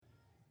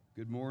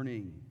Good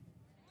morning.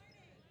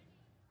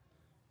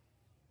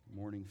 Good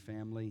morning,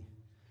 family.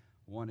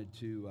 Wanted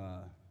to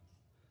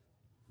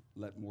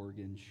let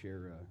Morgan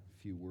share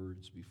a few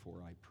words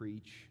before I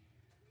preach,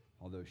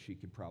 although she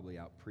could probably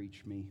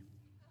out-preach me.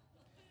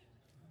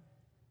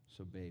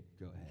 So, babe,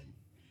 go ahead.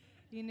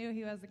 You knew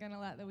he wasn't going to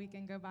let the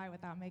weekend go by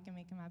without making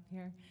me come up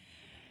here.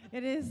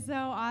 It is so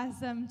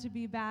awesome to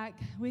be back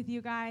with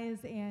you guys,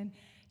 and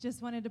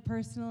just wanted to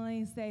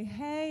personally say,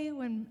 hey,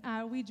 when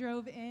we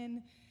drove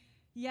in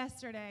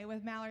yesterday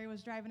with Mallory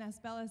was driving us,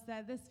 Bella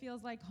said, this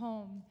feels like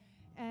home.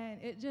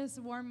 And it just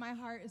warmed my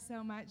heart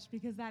so much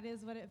because that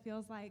is what it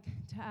feels like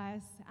to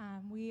us.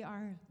 We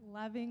are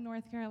loving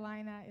North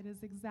Carolina. It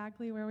is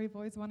exactly where we've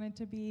always wanted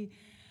to be.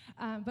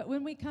 But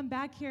when we come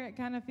back here, it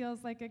kind of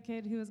feels like a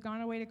kid who has gone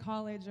away to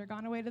college or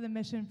gone away to the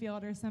mission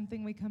field or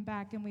something. We come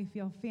back and we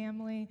feel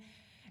family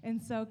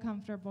and so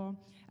comfortable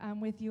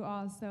with you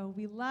all. So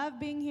we love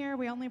being here.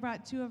 We only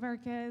brought 2 of our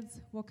kids.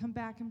 We'll come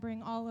back and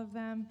bring all of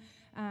them.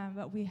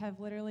 But we have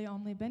literally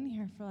only been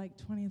here for like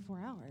 24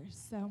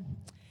 hours. So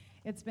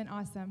it's been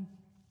awesome.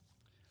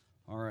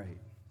 All right,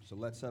 so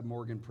let's have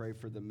Morgan pray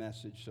for the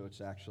message so it's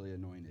actually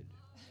anointed.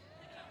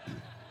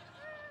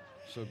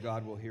 So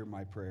God will hear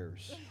my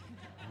prayers.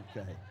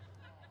 Okay.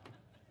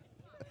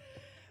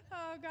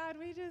 Oh, God,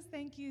 we just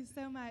thank you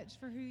so much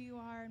for who you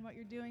are and what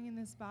you're doing in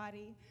this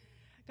body.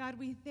 God,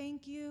 we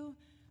thank you,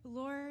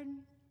 Lord,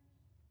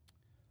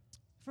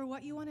 for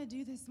what you want to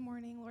do this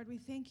morning. Lord, we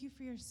thank you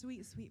for your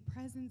sweet, sweet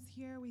presence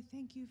here. We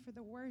thank you for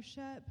the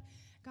worship.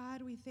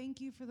 God, we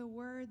thank you for the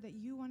word that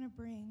you want to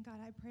bring. God,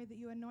 I pray that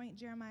you anoint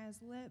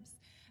Jeremiah's lips,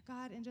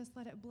 God, and just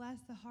let it bless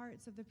the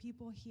hearts of the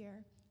people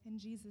here. In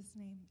Jesus'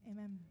 name,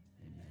 amen.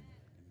 Amen.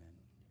 Amen.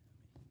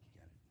 You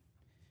got it. Okay.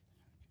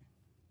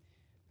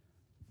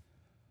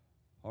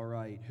 All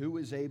right. Who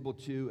was able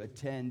to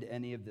attend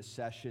any of the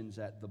sessions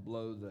at the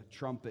Blow the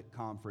Trumpet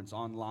conference,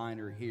 online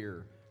or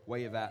here?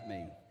 Wave at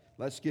me.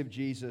 Let's give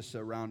Jesus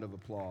a round of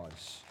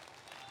applause.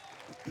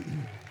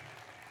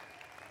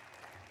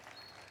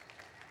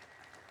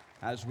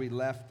 As we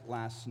left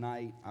last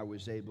night, I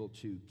was able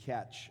to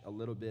catch a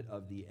little bit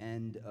of the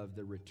end of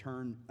the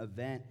return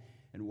event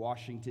in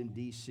Washington,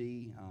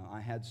 D.C. I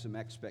had some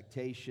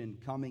expectation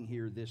coming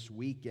here this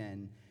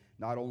weekend,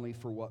 not only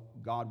for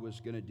what God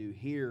was going to do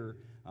here,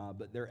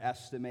 but they're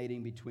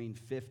estimating between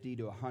 50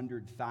 to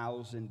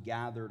 100,000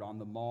 gathered on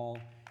the mall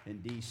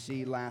in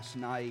D.C. last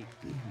night.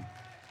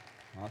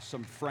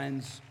 Some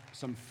friends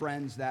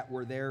that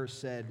were there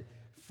said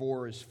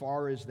for as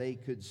far as they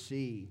could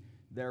see,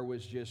 there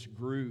was just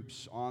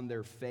groups on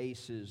their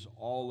faces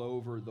all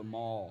over the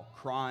mall,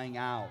 crying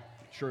out,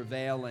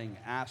 travailing,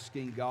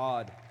 asking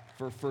God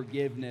for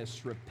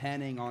forgiveness,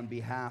 repenting on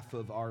behalf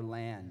of our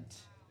land.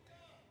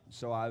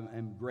 So I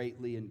am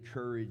greatly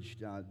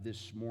encouraged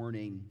this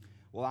morning.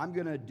 Well, I'm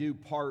going to do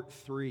part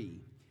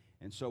 3.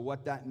 And so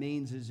what that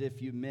means is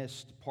if you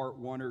missed part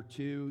 1 or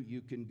 2,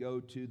 you can go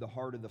to the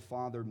Heart of the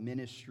Father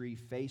Ministry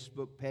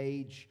Facebook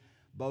page.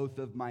 Both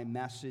of my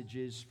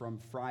messages from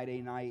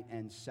Friday night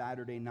and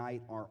Saturday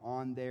night are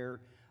on there.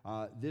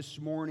 This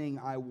morning,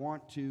 I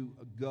want to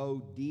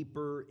go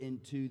deeper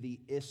into the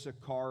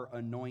Issachar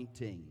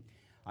anointing.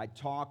 I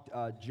talked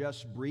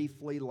just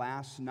briefly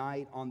last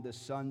night on the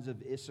sons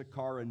of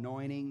Issachar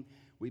anointing.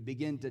 We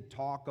begin to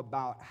talk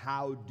about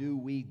how do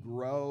we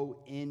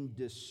grow in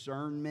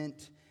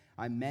discernment.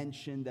 I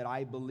mentioned that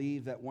I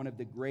believe that one of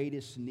the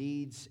greatest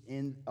needs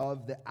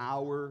of the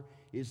hour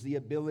is the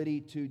ability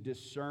to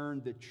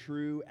discern the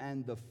true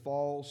and the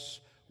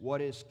false,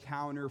 what is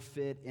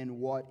counterfeit and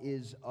what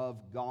is of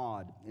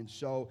God. And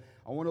so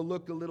I want to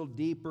look a little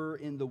deeper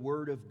in the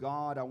Word of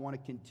God. I want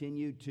to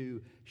continue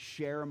to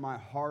share my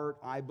heart.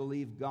 I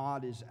believe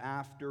God is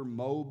after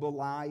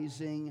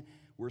mobilizing.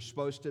 We're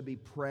supposed to be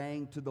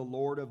praying to the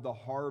Lord of the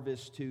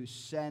harvest to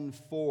send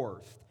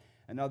forth.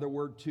 In other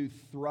words, to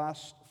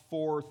thrust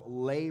forth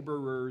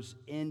laborers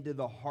into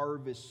the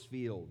harvest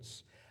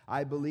fields.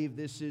 I believe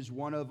this is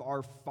one of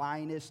our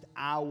finest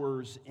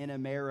hours in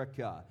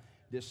America.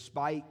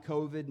 Despite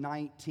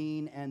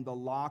COVID-19 and the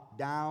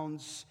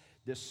lockdowns,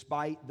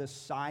 despite the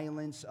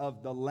silence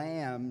of the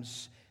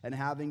lambs and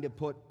having to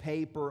put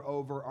paper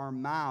over our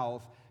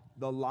mouth,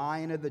 the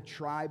Lion of the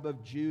tribe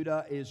of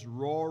Judah is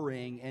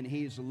roaring, and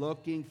he's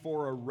looking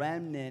for a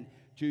remnant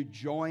to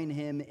join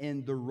him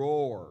in the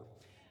roar.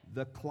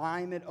 The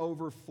climate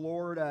over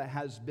Florida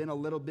has been a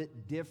little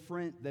bit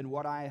different than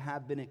what I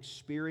have been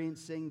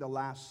experiencing the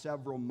last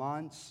several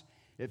months.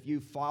 If you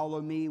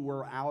follow me,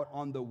 we're out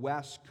on the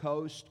West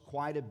Coast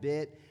quite a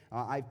bit.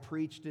 I've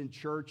preached in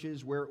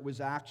churches where it was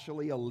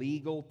actually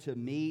illegal to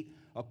meet.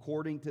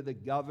 According to the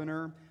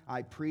governor,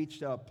 I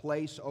preached a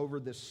place over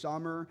the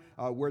summer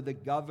where the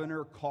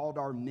governor called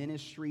our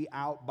ministry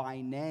out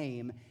by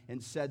name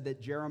and said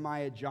that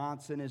Jeremiah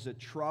Johnson is a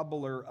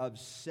troubler of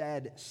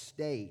said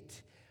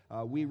state.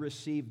 We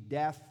received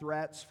death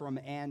threats from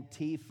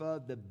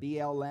Antifa, the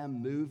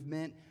BLM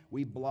movement.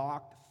 We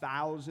blocked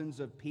thousands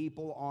of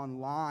people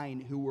online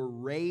who were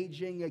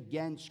raging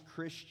against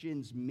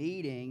Christians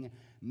meeting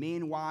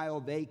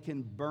Meanwhile, they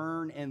can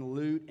burn and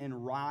loot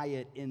and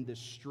riot in the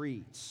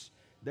streets.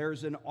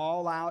 There's an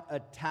all-out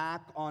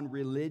attack on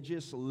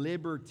religious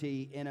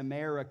liberty in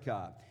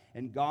America.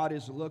 And God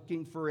is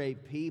looking for a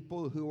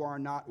people who are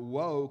not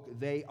woke,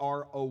 they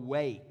are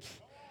awake.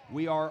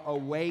 We are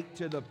awake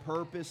to the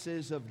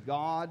purposes of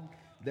God.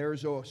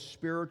 There's a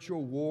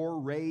spiritual war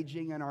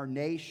raging in our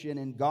nation,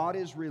 and God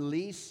is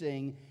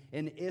releasing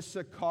an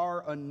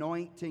Issachar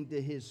anointing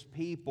to His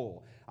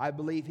people. I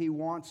believe He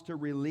wants to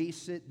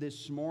release it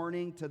this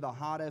morning to the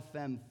Hot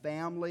FM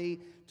family,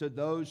 to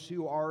those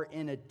who are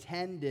in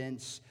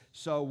attendance.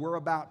 So we're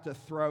about to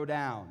throw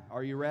down.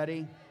 Are you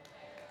ready?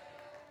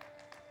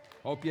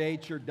 Hope you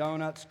ate your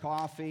donuts,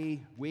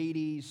 coffee,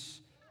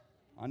 Wheaties.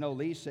 I know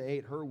Lisa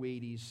ate her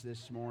Wheaties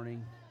this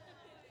morning.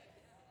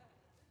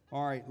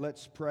 All right,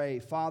 let's pray.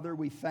 Father,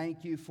 we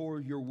thank you for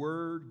your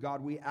word.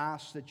 God, we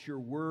ask that your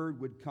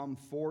word would come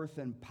forth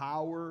in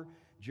power.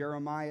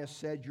 Jeremiah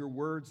said your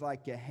word's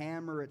like a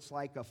hammer, it's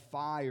like a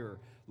fire.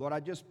 Lord, I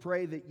just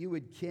pray that you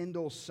would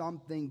kindle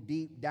something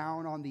deep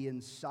down on the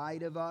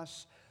inside of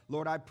us.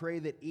 Lord, I pray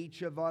that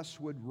each of us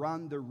would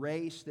run the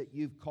race that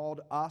you've called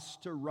us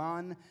to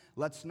run.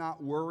 Let's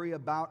not worry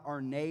about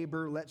our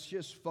neighbor. Let's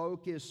just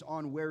focus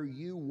on where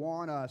you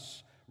want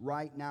us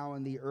right now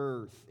in the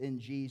earth. In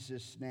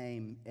Jesus'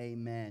 name,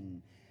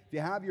 amen. If you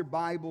have your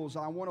Bibles,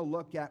 I want to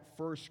look at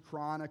 1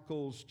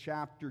 Chronicles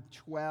chapter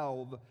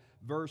 12,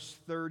 verse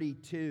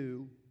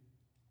 32.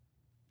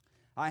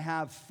 I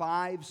have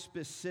 5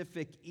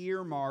 specific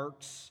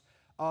earmarks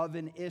of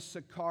an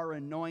Issachar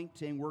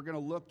anointing. We're going to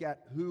look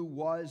at who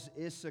was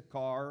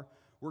Issachar.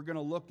 We're going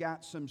to look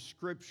at some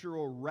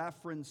scriptural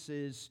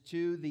references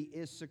to the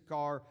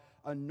Issachar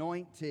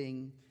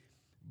anointing.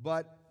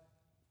 But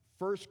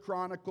 1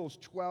 Chronicles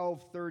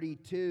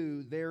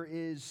 12:32, there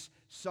is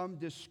some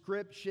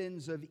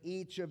descriptions of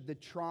each of the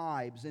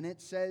tribes. And it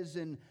says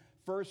in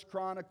 1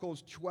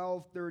 Chronicles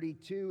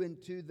 12:32,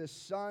 and to the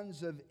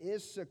sons of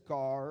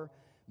Issachar,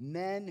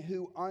 men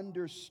who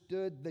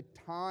understood the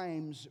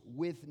times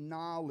with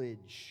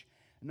knowledge.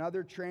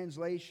 Another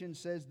translation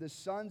says, the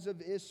sons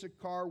of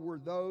Issachar were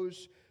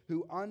those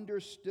who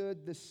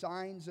understood the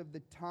signs of the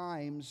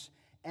times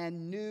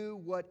and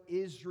knew what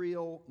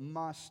Israel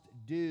must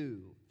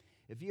do.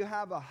 If you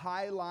have a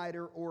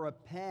highlighter or a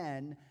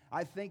pen,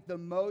 I think the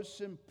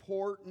most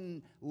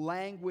important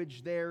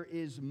language there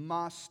is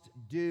must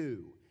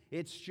do.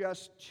 It's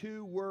just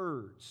 2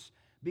 words,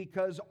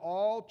 because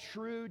all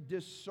true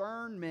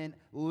discernment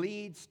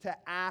leads to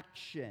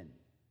action.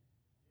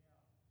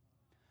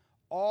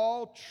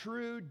 All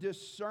true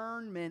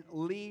discernment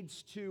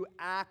leads to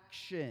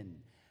action.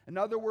 In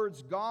other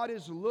words, God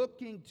is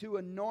looking to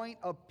anoint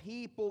a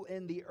people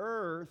in the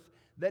earth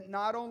that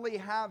not only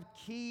have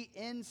key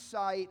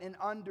insight and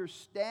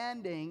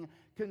understanding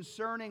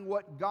concerning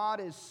what God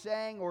is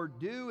saying or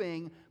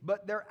doing,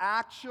 but they're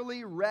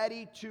actually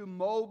ready to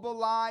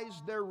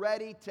mobilize, they're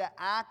ready to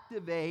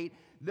activate,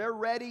 they're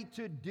ready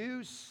to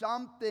do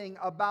something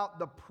about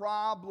the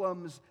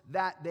problems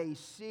that they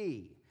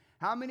see.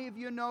 How many of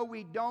you know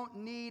we don't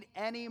need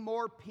any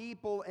more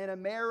people in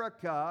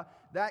America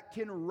that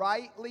can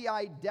rightly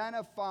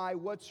identify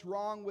what's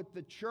wrong with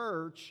the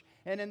church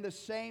and in the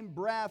same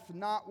breath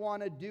not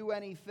want to do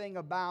anything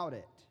about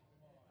it?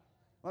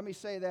 Let me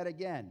say that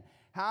again.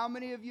 How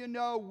many of you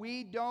know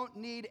we don't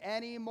need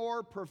any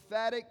more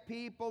prophetic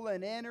people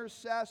and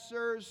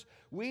intercessors?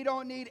 We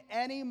don't need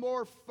any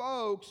more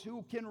folks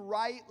who can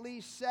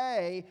rightly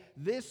say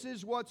this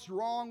is what's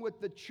wrong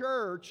with the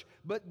church,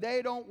 but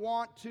they don't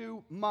want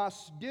to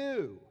must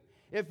do.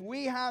 If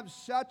we have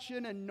such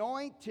an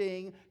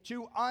anointing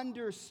to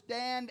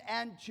understand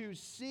and to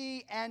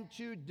see and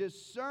to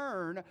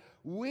discern,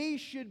 we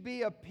should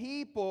be a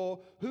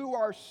people who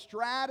are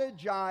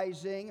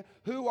strategizing,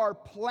 who are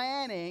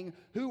planning,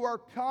 who are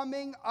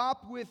coming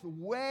up with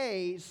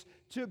ways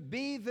to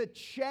be the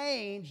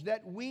change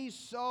that we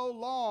so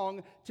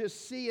long to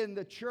see in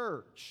the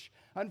church.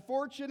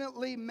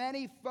 Unfortunately,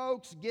 many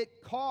folks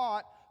get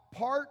caught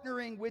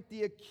partnering with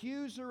the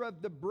accuser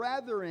of the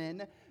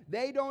brethren.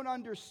 They don't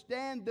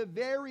understand the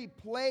very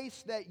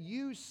place that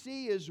you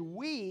see as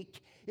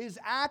weak is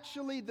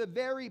actually the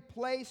very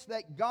place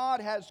that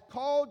God has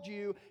called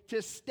you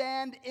to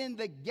stand in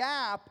the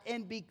gap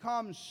and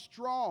become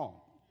strong.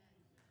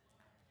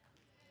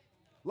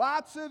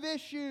 Lots of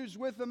issues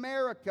with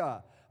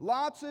America,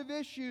 lots of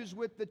issues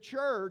with the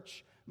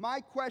church. My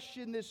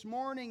question this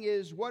morning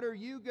is, what are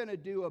you going to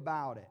do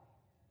about it?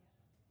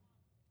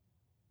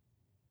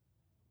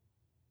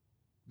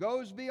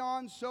 Goes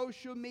beyond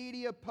social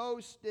media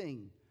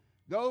posting.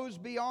 Goes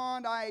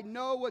beyond, I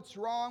know what's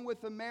wrong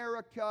with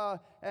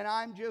America and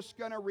I'm just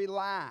going to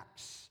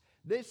relax.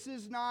 This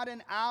is not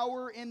an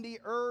hour in the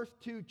earth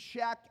to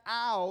check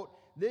out.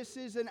 This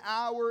is an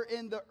hour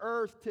in the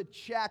earth to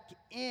check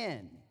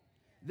in.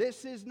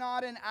 This is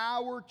not an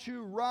hour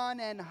to run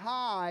and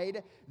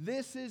hide.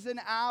 This is an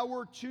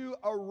hour to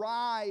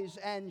arise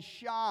and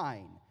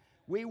shine.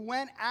 We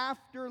went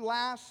after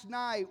last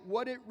night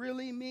what it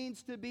really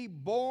means to be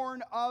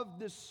born of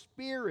the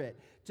Spirit,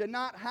 to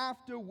not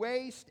have to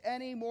waste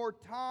any more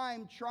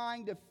time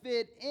trying to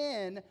fit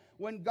in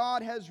when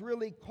God has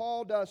really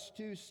called us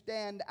to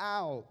stand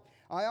out.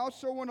 I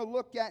also want to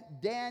look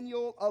at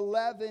Daniel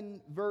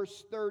 11,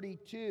 verse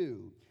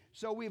 32.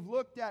 So we've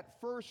looked at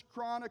 1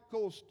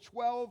 Chronicles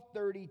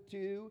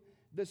 12:32,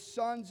 the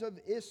sons of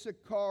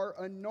Issachar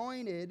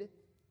anointed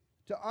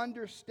to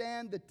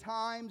understand the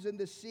times and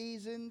the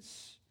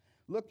seasons.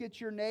 Look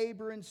at your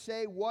neighbor and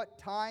say, what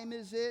time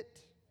is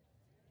it?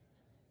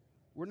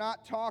 We're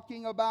not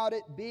talking about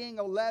it being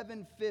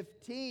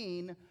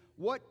 11:15.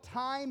 What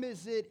time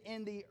is it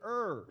in the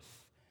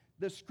earth?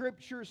 The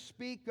scriptures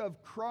speak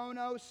of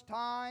chronos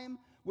time,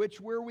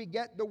 which where we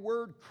get the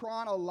word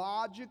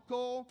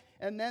chronological,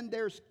 and then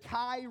there's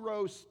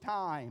kairos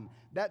time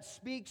that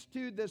speaks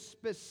to the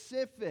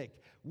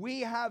specific.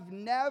 We have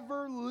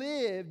never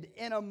lived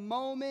in a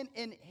moment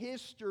in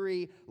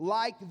history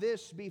like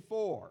this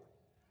before.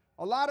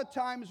 A lot of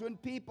times when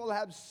people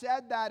have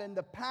said that in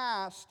the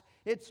past,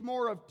 it's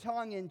more of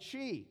tongue in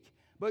cheek.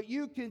 But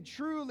you can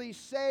truly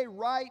say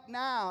right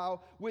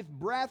now, with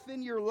breath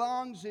in your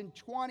lungs in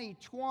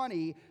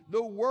 2020,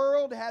 the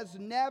world has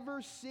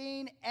never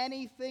seen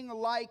anything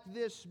like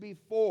this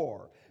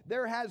before.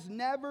 There has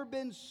never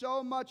been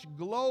so much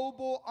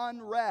global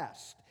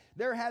unrest.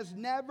 There has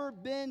never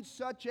been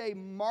such a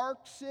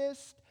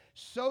Marxist,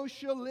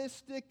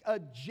 socialistic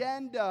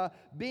agenda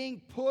being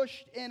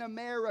pushed in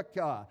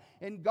America.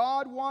 And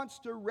God wants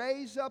to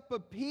raise up a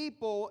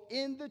people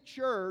in the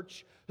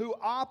church who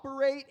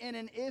operate in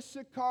an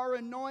Issachar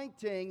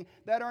anointing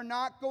that are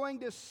not going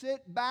to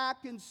sit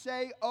back and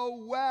say,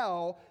 oh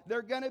well.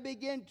 They're going to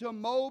begin to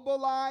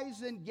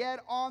mobilize and get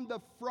on the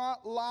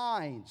front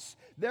lines.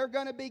 They're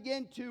going to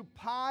begin to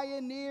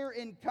pioneer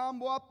and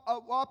come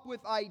up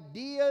with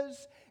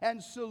ideas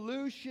and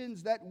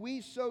solutions that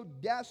we so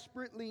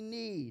desperately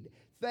need.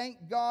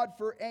 Thank God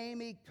for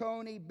Amy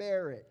Coney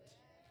Barrett.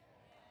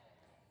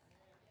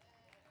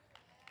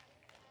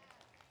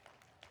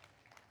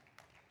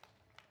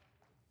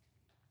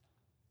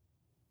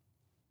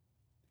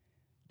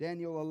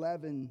 Daniel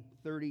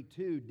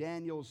 11:32,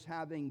 Daniel's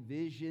having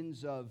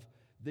visions of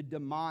the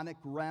demonic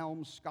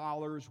realm.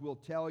 Scholars will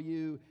tell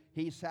you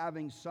he's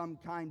having some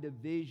kind of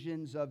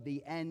visions of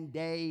the end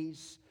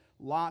days.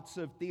 Lots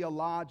of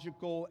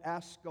theological,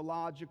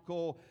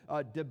 eschatological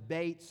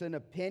debates and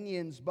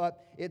opinions.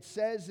 But it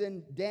says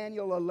in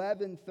Daniel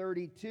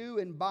 11:32,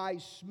 and by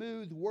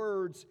smooth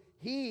words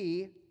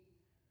he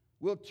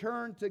will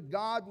turn to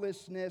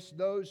godlessness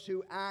those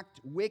who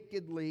act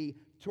wickedly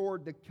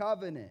toward the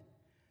covenant.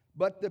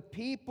 But the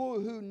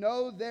people who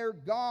know their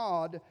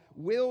God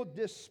will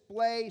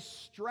display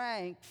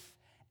strength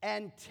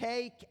and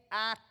take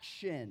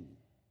action.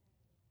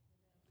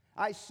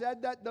 I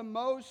said that the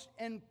most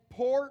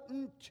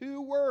important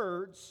two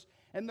words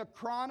in the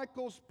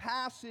Chronicles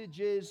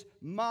passages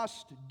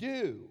must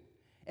do.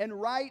 And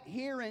right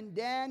here in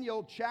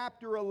Daniel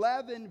chapter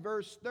 11,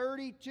 verse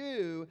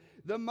 32,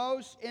 the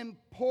most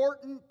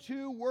important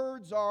two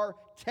words are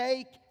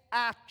take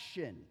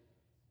action.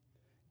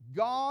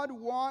 God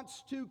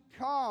wants to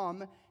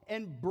come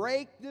and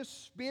break the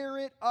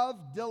spirit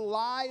of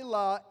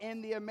Delilah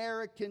in the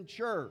American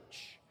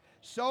church.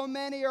 So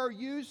many are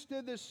used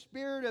to the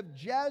spirit of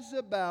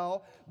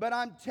Jezebel, but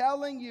I'm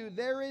telling you,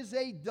 there is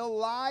a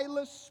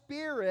Delilah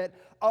spirit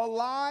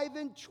alive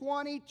in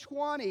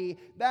 2020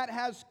 that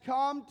has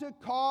come to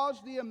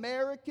cause the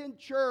American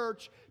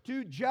church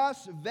to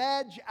just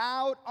veg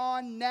out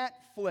on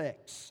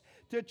Netflix,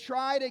 to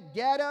try to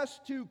get us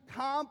to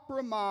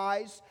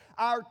compromise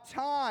our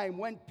time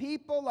when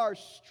people are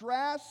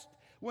stressed,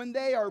 when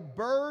they are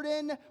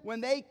burdened, when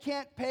they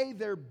can't pay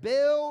their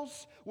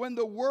bills, when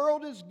the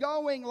world is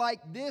going like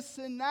this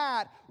and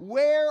that.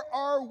 Where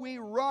are we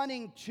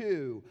running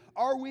to?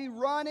 Are we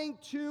running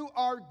to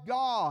our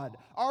God?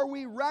 Are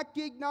we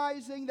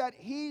recognizing that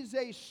He's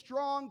a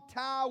strong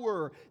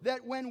tower,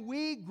 that when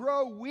we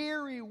grow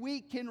weary,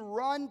 we can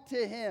run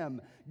to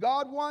Him?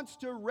 God wants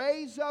to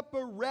raise up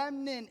a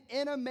remnant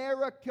in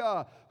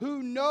America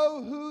who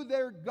know who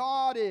their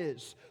God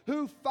is,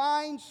 who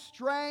find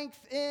strength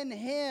in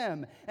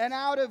Him. And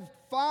out of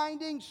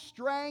finding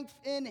strength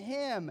in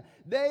Him,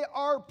 they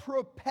are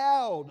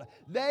propelled,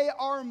 they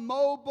are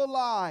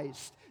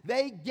mobilized.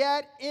 They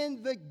get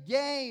in the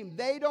game.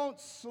 They don't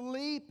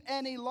sleep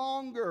any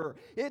longer.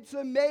 It's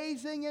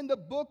amazing in the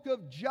book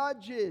of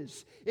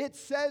Judges. It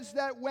says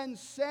that when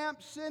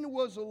Samson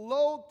was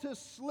lulled to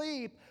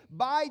sleep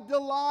by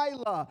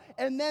Delilah,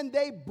 and then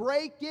they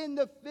break in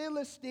the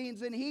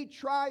Philistines and he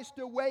tries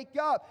to wake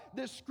up,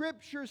 the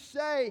scriptures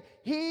say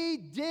he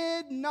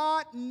did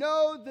not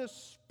know the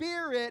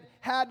Spirit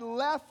had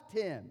left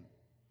him.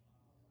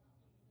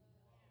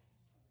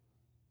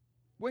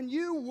 When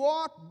you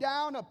walk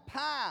down a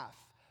path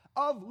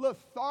of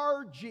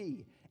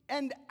lethargy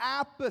and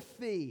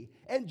apathy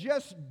and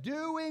just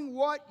doing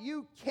what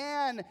you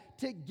can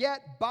to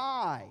get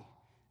by,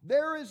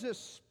 There is a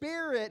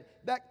spirit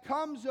that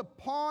comes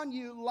upon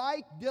you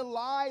like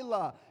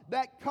Delilah,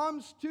 that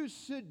comes to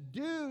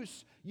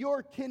seduce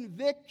your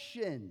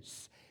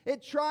convictions.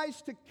 It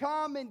tries to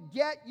come and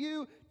get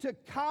you to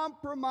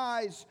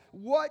compromise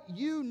what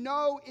you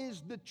know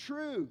is the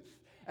truth.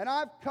 And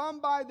I've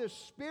come by the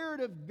Spirit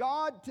of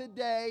God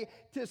today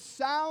to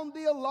sound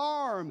the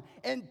alarm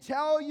and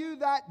tell you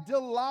that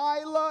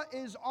Delilah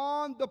is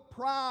on the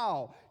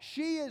prowl.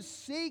 She is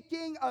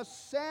seeking a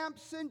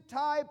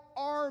Samson-type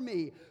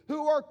army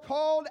who are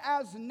called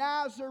as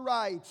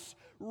Nazarites,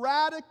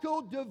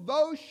 radical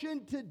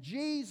devotion to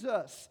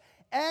Jesus,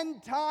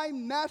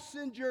 end-time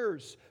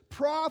messengers,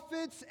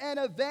 prophets and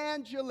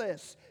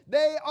evangelists.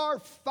 They are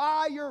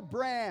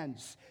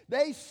firebrands.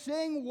 They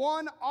sing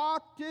one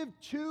octave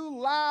too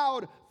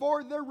loud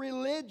for the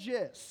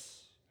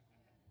religious.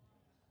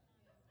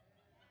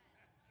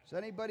 Is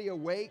anybody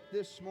awake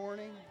this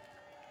morning?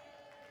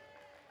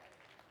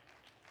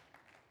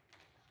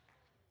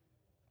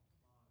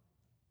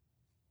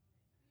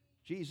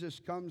 Jesus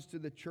comes to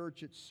the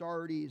church at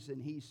Sardis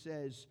and he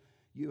says,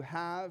 "You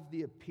have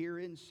the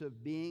appearance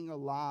of being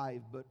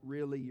alive, but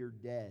really you're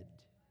dead."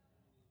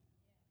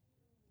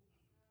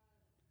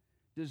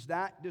 Does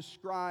that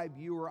describe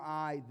you or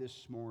I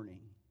this morning?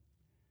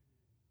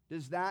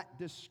 Does that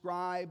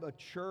describe a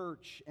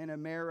church in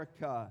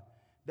America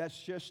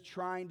that's just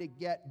trying to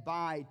get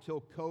by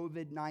till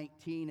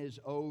COVID-19 is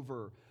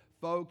over?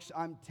 Folks,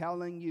 I'm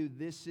telling you,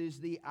 this is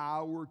the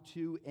hour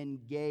to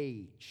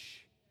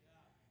engage.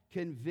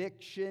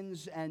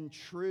 Convictions and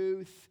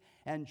truth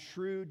and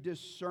true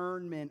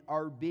discernment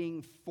are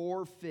being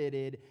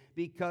forfeited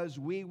because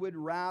we would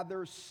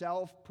rather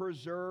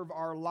self-preserve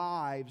our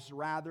lives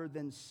rather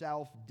than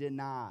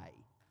self-deny.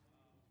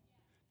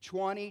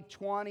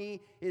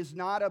 2020 is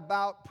not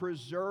about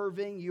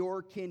preserving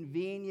your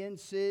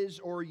conveniences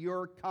or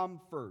your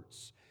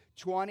comforts.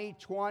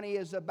 2020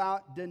 is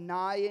about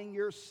denying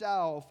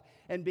yourself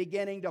and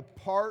beginning to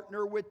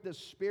partner with the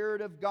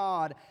Spirit of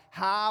God.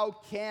 How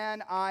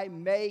can I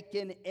make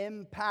an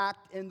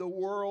impact in the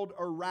world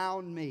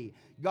around me?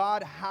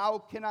 God, how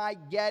can I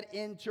get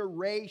into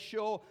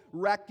racial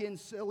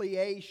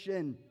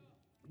reconciliation?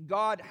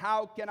 God,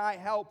 how can I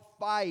help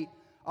fight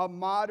a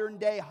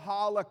modern-day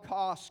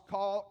Holocaust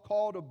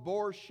called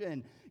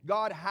abortion?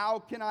 God, how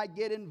can I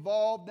get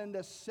involved in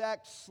the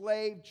sex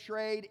slave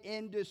trade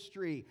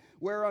industry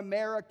where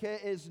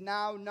America is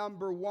now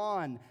number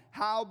one?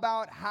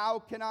 How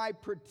can I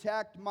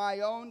protect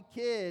my own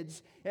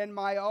kids in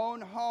my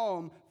own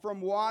home from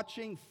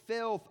watching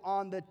filth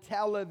on the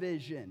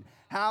television?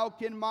 How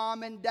can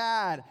mom and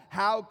dad,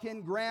 how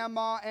can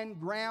grandma and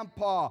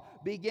grandpa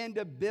begin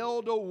to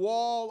build a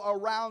wall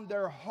around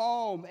their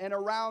home and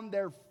around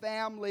their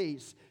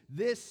families?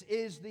 This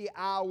is the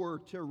hour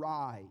to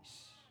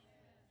rise.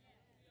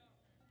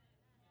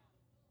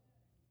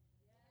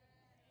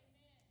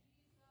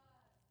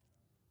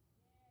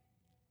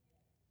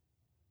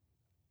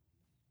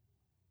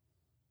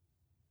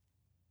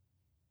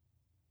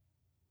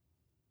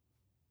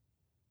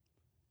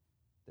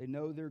 They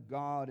know their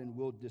God and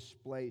will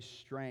display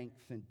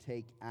strength and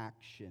take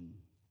action.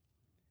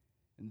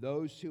 And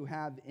those who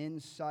have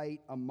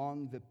insight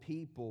among the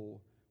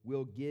people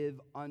will give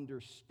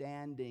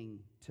understanding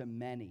to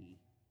many.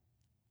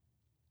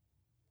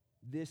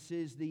 This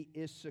is the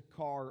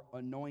Issachar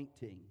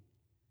anointing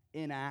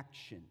in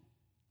action.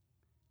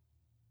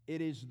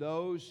 It is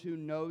those who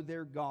know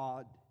their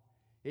God.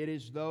 It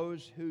is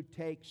those who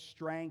take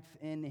strength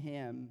in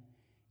Him.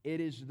 It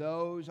is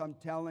those, I'm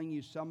telling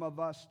you, some of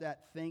us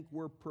that think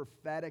we're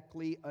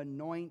prophetically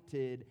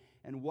anointed,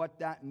 and what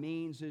that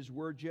means is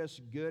we're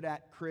just good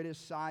at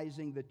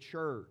criticizing the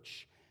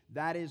church.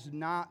 That is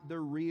not the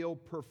real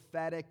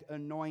prophetic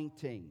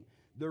anointing.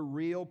 The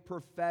real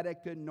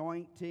prophetic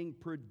anointing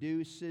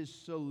produces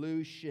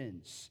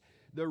solutions.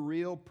 The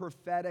real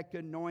prophetic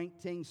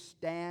anointing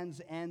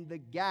stands in the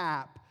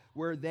gap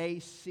where they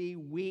see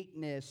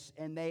weakness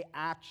and they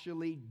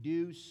actually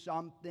do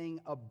something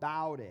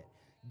about it.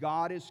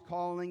 God is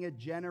calling a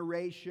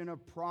generation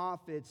of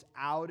prophets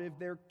out of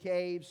their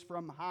caves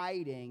from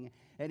hiding,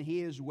 and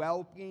He is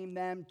welcoming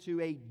them to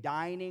a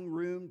dining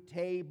room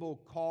table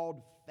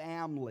called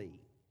family.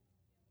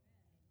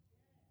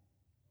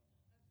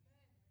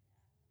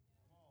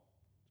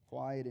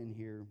 Quiet in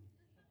here.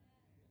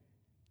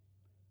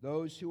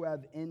 Those who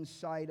have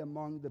insight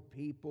among the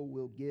people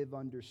will give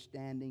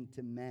understanding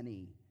to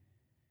many.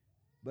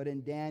 But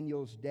in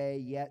Daniel's day,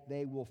 yet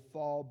they will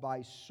fall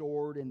by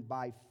sword and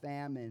by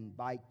famine,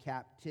 by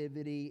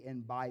captivity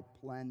and by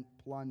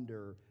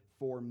plunder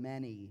for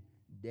many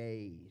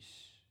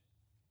days.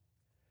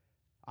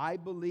 I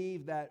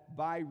believe that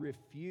by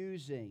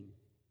refusing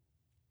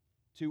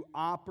to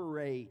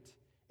operate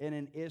in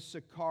an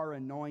Issachar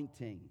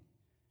anointing.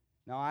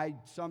 Now, I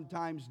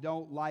sometimes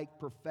don't like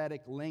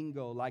prophetic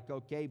lingo, like,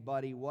 okay,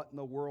 buddy, what in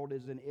the world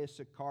is an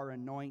Issachar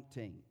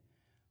anointing?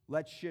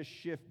 Let's just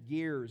shift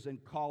gears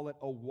and call it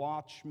a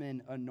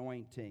watchman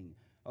anointing.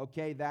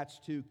 Okay, that's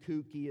too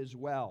kooky as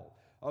well.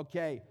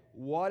 Okay,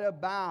 what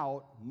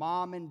about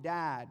mom and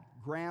dad,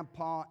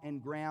 grandpa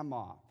and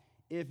grandma?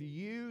 If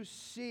you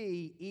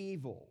see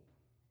evil,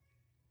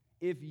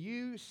 if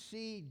you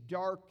see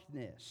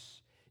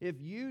darkness, if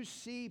you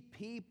see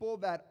people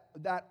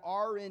that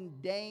are in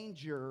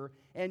danger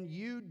and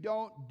you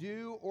don't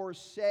do or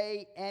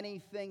say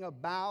anything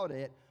about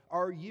it,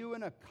 are you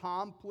an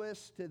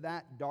accomplice to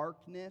that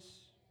darkness?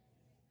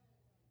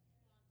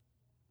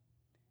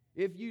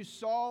 If you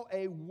saw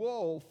a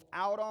wolf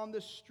out on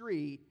the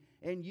street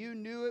and you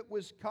knew it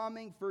was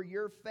coming for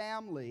your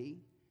family,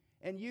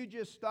 and you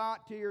just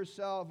thought to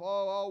yourself,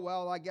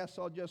 well, I guess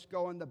I'll just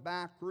go in the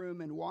back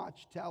room and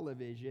watch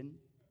television.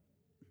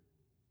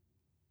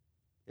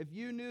 If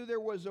you knew there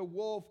was a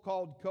wolf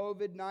called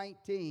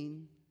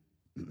COVID-19,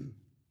 if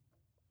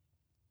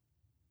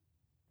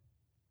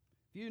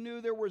you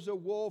knew there was a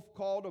wolf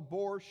called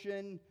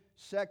abortion,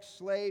 sex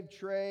slave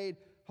trade,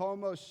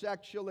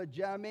 homosexual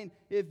agenda,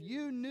 if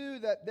you knew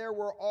that there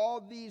were all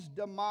these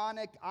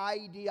demonic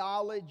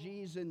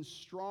ideologies and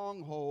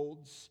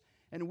strongholds,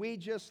 and we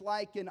just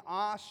like an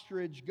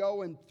ostrich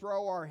go and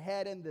throw our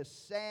head in the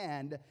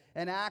sand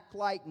and act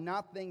like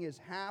nothing is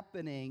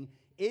happening,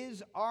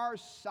 is our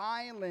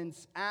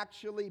silence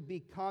actually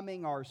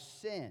becoming our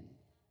sin?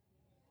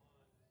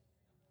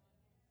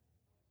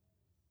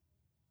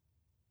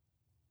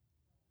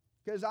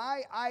 Because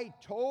I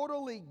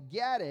totally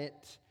get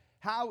it,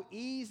 how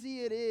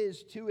easy it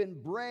is to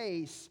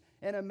embrace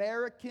an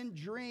American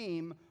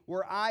dream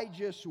where I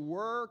just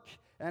work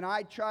and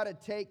I try to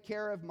take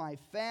care of my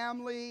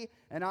family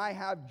and I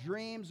have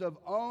dreams of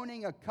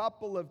owning a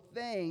couple of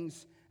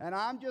things, and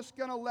I'm just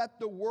going to let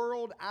the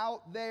world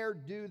out there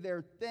do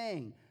their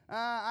thing.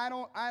 I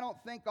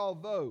don't think I'll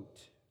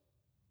vote.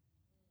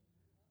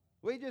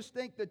 We just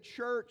think the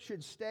church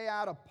should stay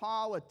out of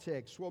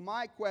politics. Well,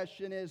 my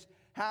question is,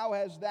 how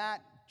has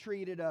that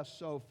treated us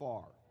so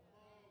far?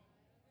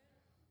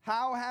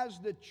 How has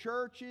the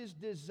church's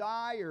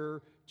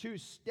desire to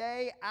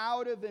stay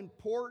out of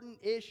important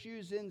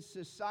issues in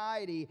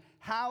society,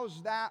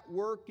 how's that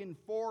working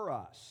for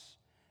us?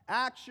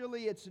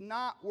 Actually, it's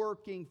not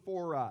working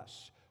for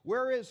us.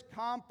 We're as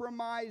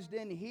compromised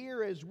in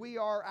here as we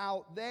are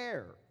out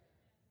there.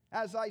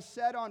 As I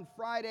said on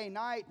Friday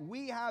night,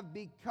 we have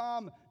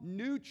become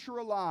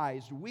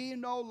neutralized. We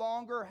no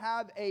longer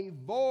have a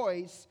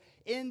voice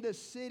in the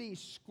city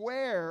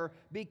square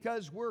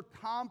because we're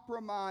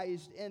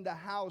compromised in the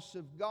house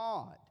of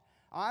God.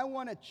 I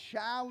want to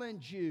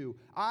challenge you.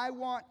 I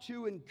want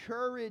to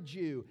encourage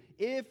you.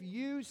 If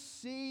you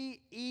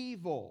see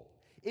evil,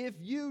 if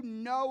you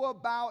know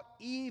about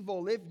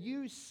evil, if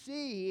you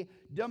see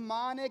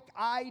demonic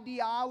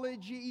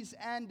ideologies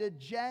and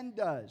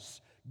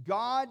agendas,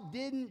 God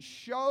didn't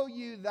show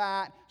you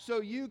that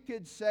so you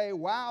could say,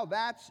 wow,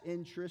 that's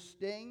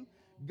interesting.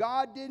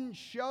 God didn't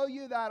show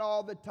you that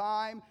all the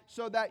time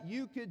so that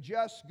you could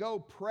just go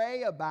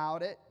pray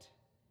about it.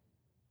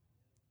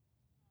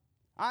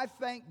 I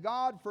thank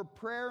God for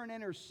prayer and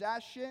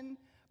intercession,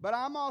 but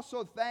I'm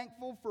also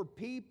thankful for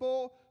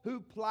people who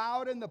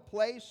plowed in the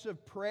place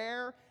of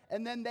prayer,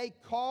 and then they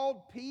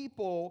called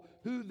people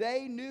who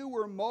they knew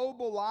were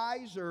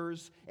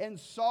mobilizers and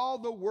saw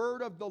the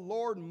word of the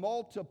Lord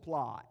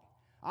multiply.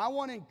 I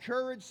want to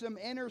encourage some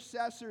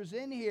intercessors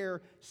in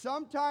here.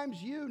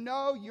 Sometimes you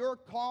know your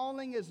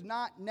calling is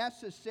not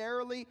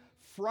necessarily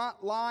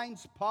front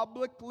lines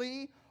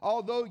publicly,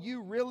 although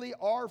you really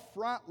are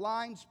front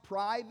lines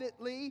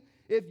privately.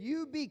 If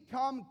you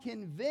become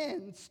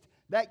convinced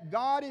that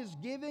God is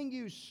giving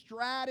you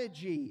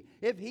strategy,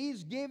 if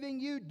He's giving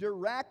you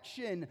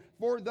direction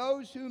for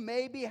those who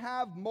maybe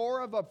have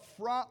more of a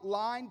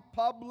frontline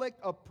public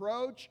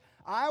approach,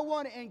 I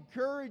want to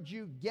encourage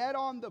you, get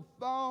on the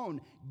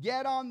phone,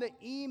 get on the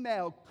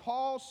email,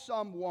 call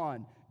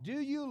someone. Do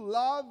you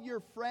love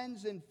your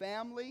friends and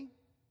family?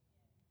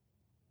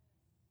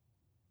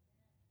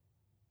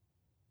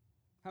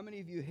 How many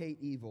of you hate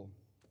evil?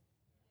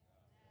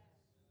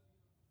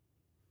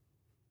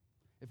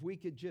 If we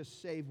could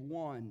just save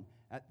one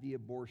at the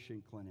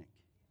abortion clinic.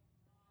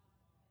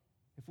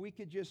 If we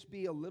could just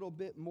be a little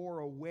bit more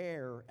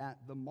aware at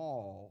the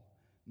mall,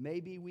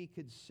 maybe we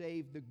could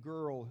save the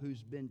girl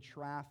who's been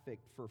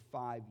trafficked for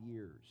 5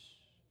 years.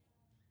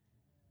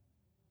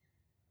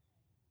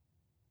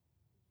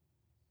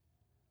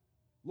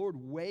 Lord,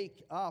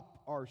 wake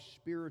up our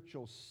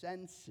spiritual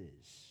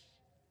senses.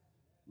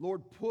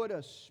 Lord, put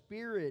a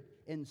spirit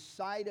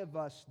inside of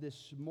us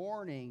this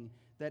morning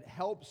that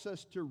helps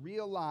us to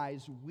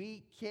realize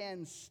we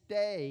can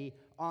stay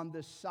on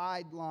the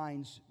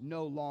sidelines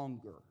no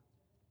longer.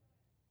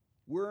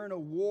 We're in a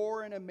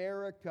war in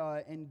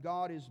America, and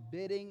God is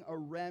bidding a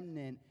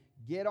remnant,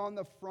 get on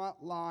the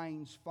front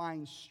lines,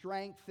 find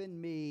strength in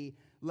me,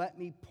 let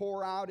me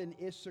pour out an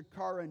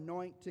Issachar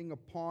anointing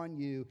upon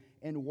you,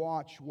 and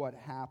watch what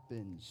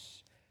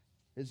happens.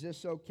 Is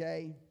this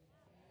okay?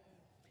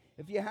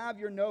 If you have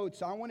your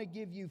notes, I want to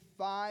give you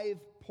 5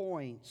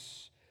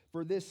 points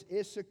for this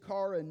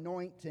Issachar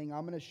anointing.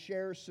 I'm going to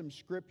share some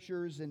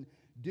scriptures and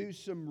do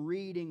some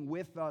reading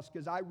with us,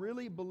 because I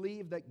really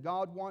believe that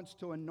God wants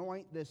to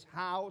anoint this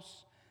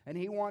house, and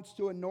He wants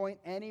to anoint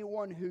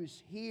anyone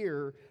who's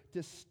here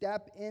to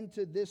step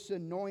into this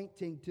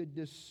anointing to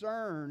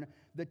discern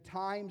the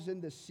times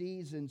and the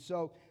seasons.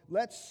 So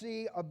let's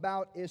see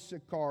about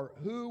Issachar.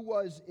 Who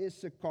was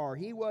Issachar?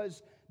 He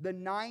was the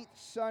 9th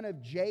son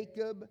of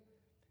Jacob.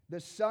 The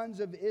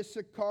sons of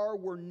Issachar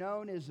were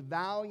known as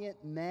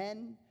valiant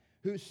men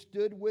who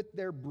stood with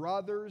their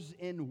brothers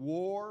in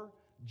war.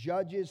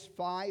 Judges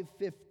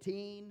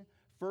 5:15,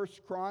 1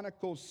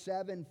 Chronicles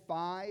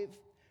 7:5.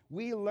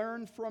 We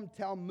learn from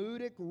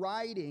Talmudic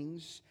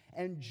writings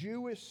and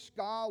Jewish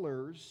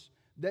scholars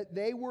that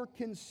they were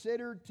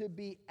considered to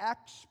be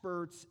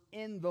experts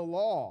in the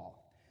law.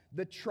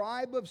 The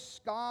tribe of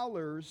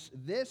scholars,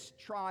 this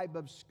tribe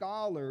of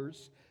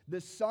scholars, the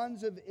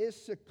sons of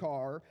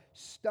Issachar,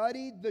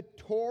 studied the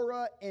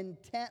Torah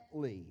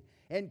intently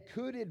and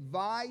could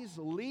advise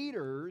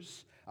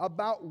leaders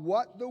about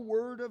what the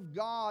Word of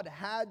God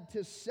had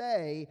to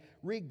say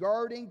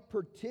regarding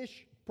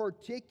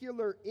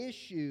particular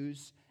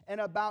issues and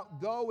about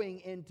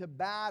going into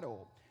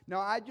battle. Now,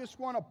 I just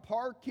want to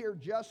park here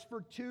just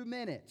for 2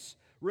 minutes.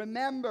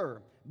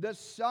 Remember, the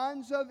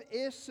sons of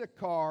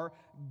Issachar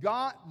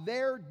got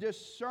their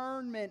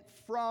discernment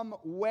from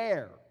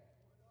where?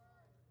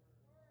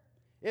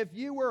 If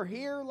you were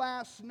here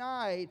last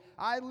night,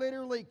 I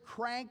literally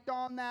cranked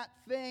on that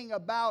thing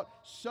about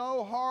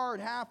so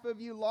hard, half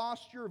of you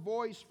lost your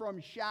voice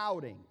from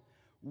shouting.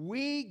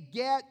 We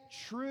get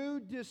true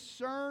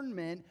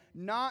discernment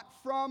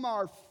not from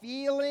our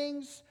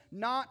feelings,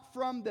 not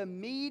from the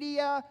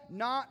media,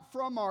 not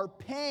from our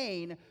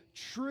pain.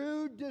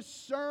 True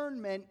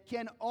discernment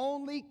can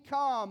only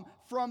come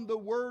from the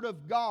Word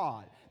of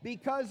God,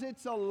 because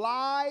it's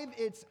alive,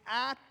 it's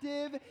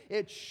active,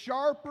 it's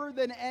sharper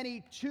than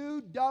any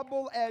two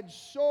double-edged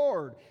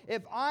sword.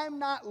 If I'm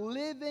not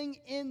living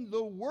in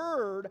the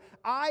Word,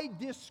 I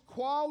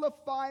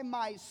disqualify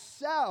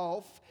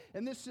myself.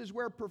 And this is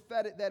where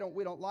prophetic,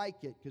 we don't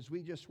like it, because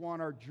we just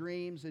want our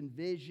dreams and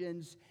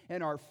visions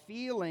and our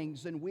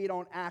feelings, and we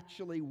don't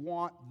actually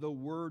want the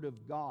Word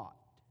of God.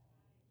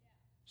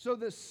 So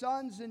the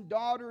sons and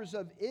daughters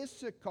of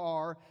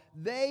Issachar,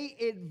 they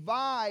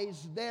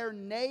advise their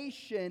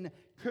nation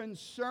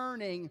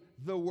concerning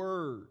the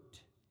Word.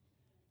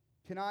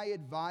 Can I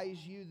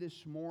advise you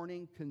this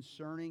morning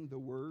concerning the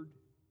Word?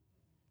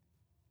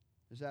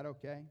 Is that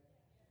okay?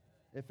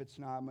 If it's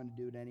not, I'm going to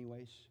do it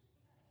anyways.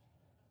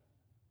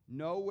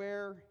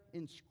 Nowhere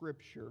in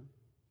Scripture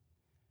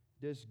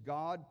does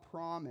God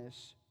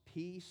promise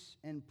peace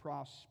and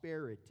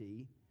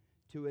prosperity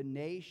to a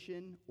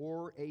nation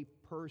or a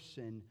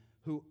person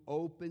who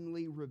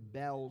openly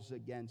rebels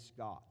against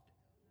God.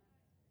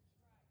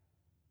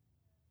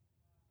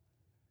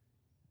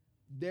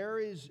 There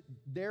is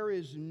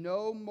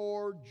no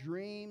more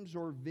dreams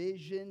or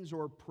visions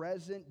or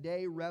present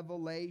day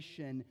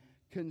revelation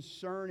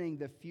concerning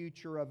the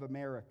future of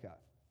America.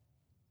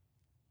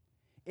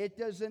 It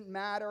doesn't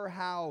matter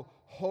how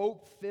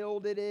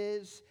hope-filled it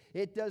is.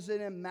 It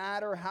doesn't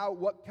matter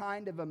what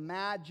kind of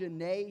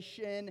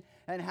imagination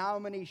and how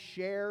many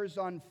shares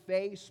on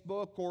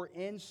Facebook or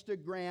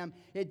Instagram.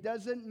 It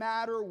doesn't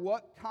matter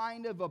what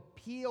kind of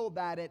appeal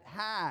that it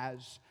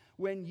has.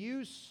 When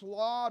you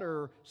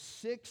slaughter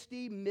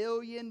 60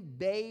 million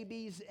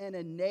babies in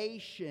a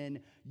nation,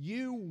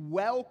 you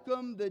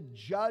welcome the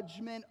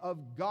judgment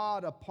of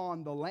God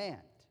upon the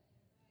land.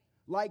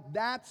 Like,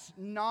 that's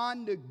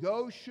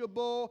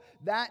non-negotiable.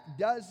 That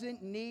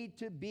doesn't need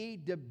to be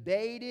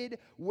debated.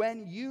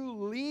 When you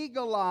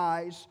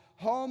legalize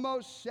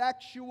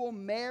homosexual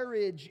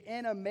marriage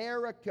in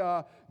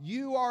America,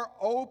 you are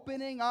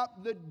opening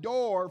up the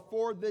door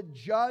for the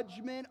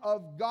judgment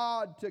of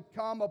God to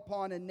come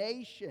upon a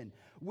nation.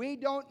 We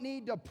don't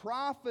need to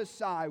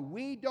prophesy.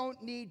 We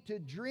don't need to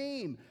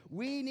dream.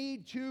 We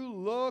need to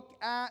look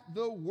at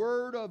the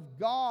Word of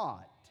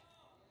God.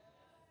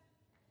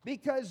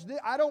 Because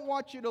I don't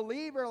want you to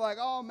leave here like,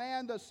 oh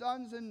man, the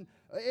sons in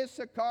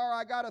Issachar,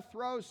 I got to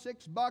throw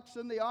 $6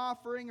 in the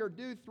offering or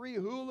do 3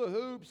 hula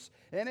hoops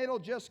and it'll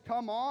just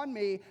come on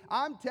me.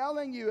 I'm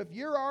telling you, if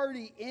you're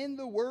already in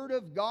the Word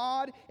of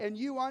God and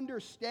you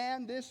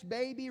understand this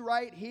baby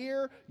right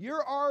here,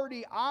 you're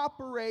already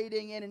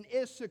operating in an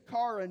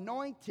Issachar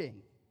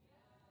anointing.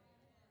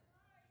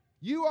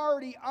 You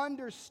already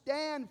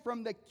understand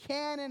from the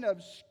canon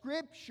of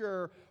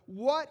Scripture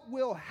what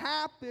will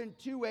happen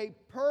to a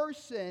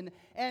person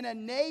and a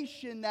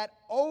nation that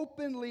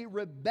openly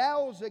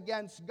rebels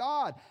against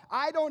God.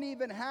 I don't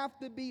even have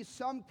to be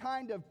some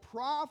kind of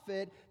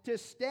prophet to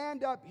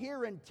stand up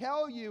here and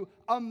tell you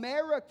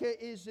America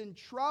is in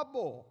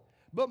trouble.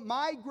 But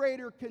my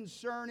greater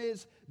concern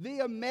is the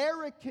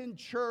American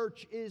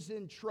church is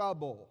in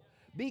trouble.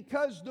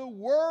 Because the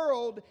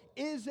world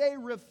is a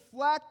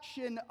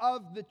reflection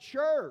of the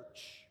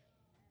church.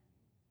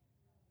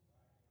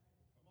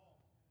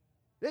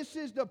 This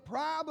is the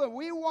problem.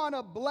 We want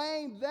to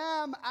blame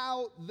them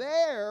out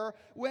there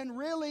when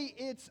really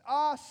it's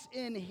us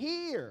in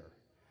here.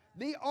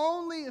 This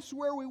is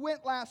where we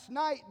went last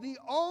night. The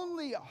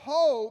only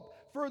hope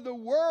for the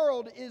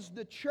world is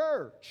the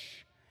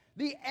church.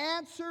 The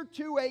answer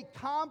to a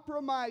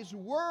compromised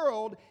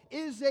world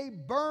is a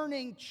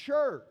burning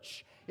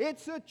church.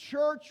 It's a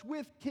church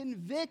with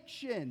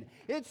conviction.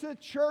 It's a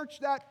church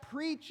that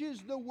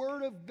preaches the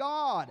Word of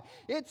God.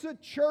 It's a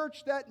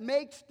church that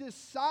makes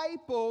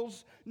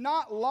disciples,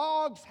 not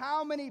logs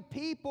how many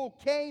people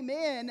came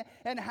in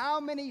and how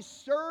many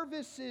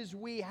services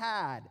we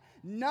had.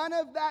 None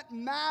of that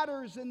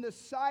matters in the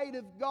sight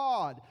of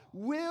God.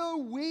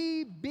 Will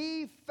we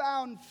be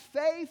found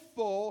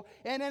faithful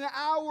in an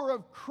hour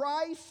of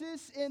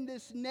crisis in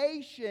this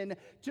nation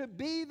to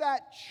be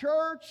that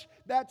church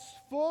that's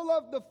full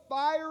of the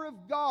fire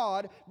of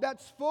God,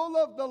 that's full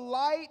of the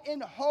light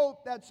and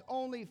hope that's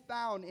only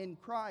found in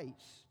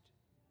Christ?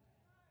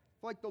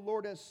 Like the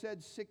Lord has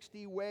said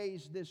 60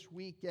 ways this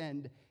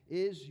weekend,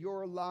 is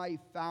your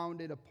life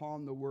founded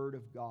upon the Word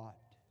of God?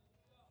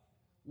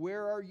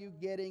 Where are you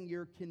getting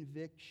your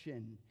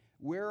conviction?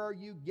 Where are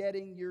you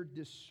getting your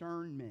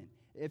discernment?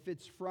 If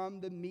it's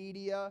from the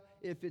media,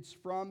 if it's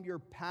from your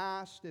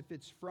past, if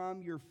it's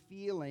from your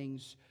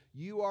feelings,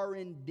 you are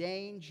in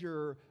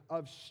danger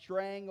of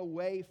straying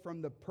away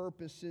from the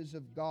purposes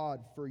of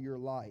God for your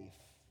life.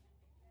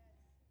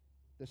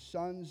 The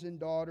sons and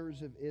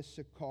daughters of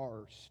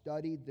Issachar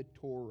studied the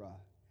Torah.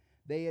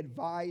 They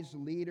advised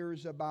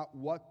leaders about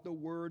what the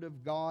Word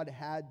of God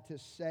had to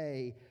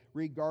say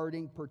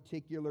regarding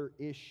particular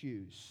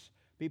issues.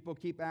 People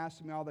keep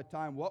asking me all the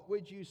time, what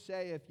would you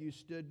say if you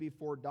stood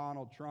before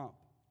Donald Trump?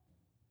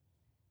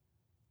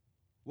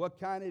 What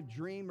kind of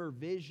dream or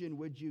vision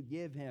would you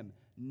give him?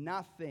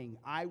 Nothing.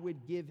 I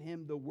would give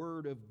him the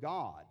Word of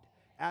God,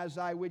 as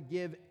I would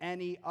give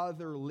any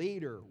other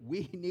leader.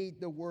 We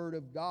need the Word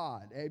of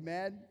God.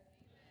 Amen?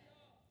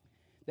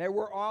 They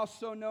were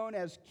also known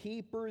as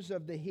keepers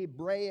of the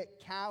Hebraic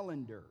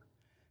calendar,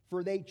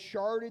 for they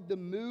charted the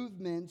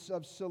movements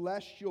of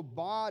celestial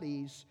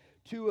bodies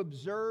to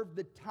observe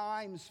the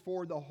times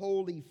for the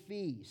holy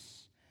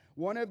feasts.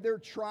 One of their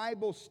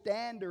tribal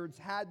standards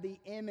had the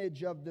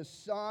image of the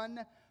sun,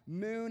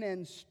 moon,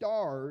 and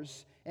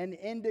stars, an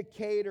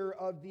indicator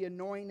of the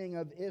anointing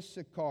of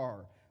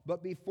Issachar.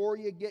 But before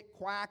you get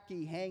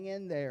quacky, hang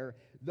in there.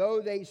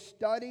 Though they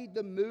studied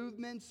the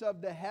movements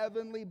of the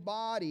heavenly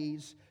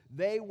bodies,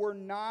 they were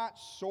not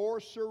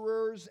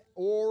sorcerers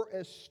or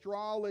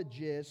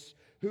astrologists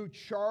who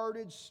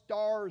charted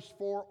stars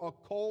for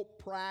occult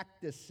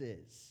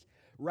practices.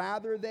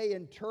 Rather, they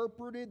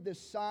interpreted the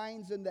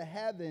signs in the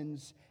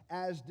heavens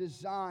as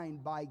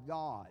designed by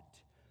God.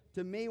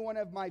 To me, one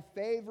of my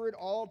favorite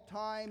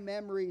all-time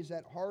memories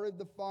at Heart of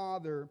the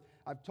Father,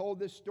 I've told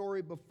this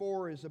story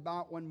before, is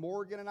about when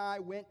Morgan and I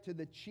went to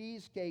the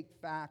Cheesecake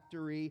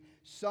Factory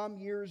some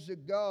years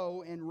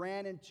ago and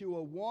ran into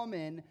a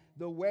woman,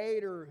 the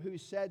waiter, who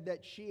said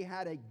that she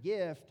had a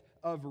gift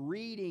of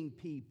reading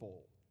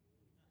people.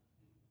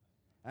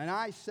 And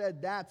I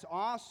said, that's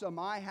awesome.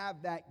 I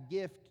have that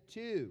gift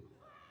too.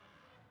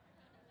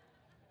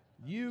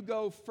 You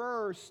go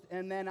first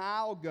and then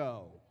I'll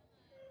go.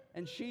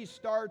 And she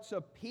starts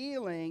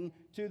appealing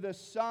to the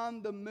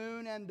sun, the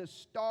moon, and the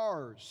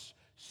stars,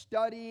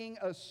 studying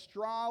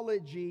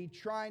astrology,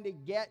 trying to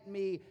get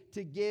me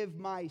to give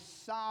my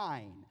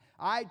sign.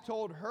 I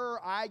told her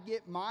I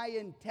get my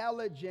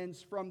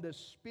intelligence from the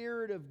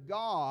Spirit of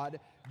God,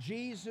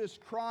 Jesus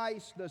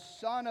Christ, the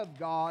Son of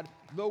God,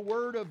 the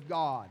Word of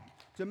God.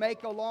 To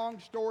make a long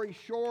story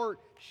short,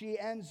 she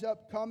ends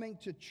up coming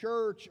to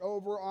church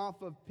over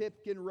off of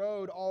Pipkin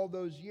Road all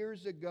those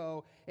years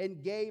ago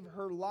and gave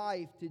her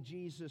life to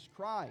Jesus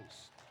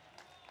Christ.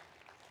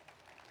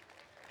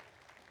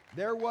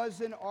 There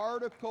was an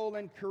article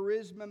in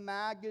Charisma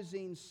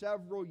Magazine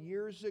several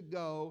years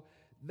ago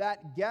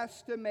that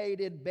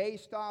guesstimated,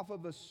 based off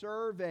of a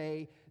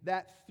survey,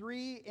 that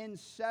 3 in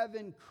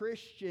 7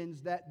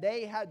 Christians that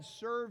they had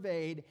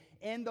surveyed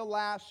in the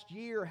last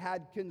year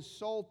had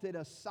consulted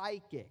a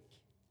psychic.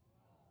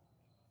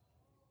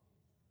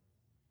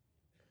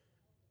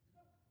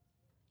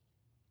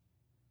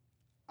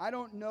 I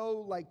don't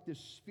know like the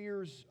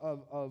spheres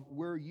of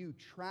where you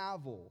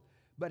travel,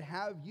 but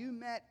have you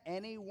met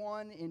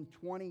anyone in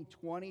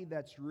 2020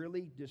 that's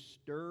really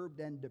disturbed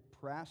and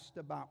depressed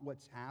about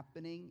what's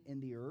happening in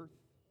the earth?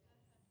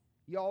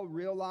 Y'all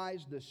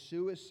realize the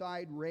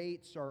suicide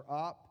rates are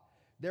up?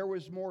 There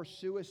was more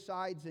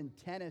suicides in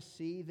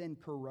Tennessee than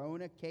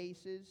corona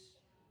cases.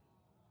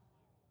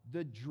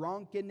 The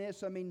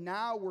drunkenness,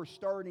 now we're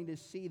starting to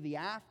see the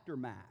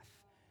aftermath.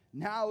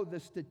 Now the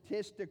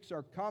statistics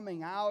are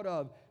coming out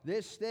of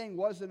this thing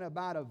wasn't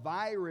about a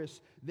virus.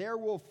 There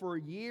will for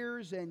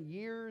years and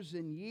years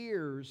and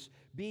years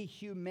be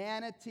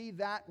humanity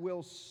that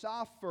will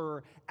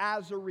suffer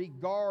as a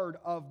regard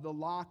of the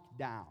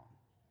lockdown.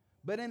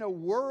 But in a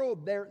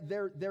world,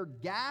 they're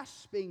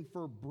gasping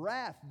for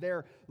breath.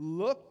 They're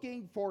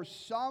looking for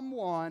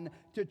someone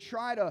to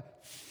try to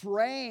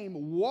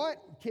frame, what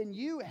can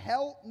you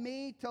help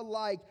me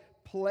to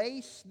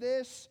place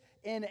this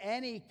in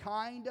any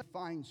kind of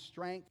find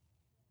strength.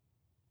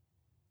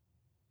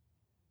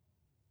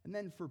 And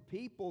then for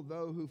people,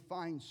 though, who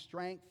find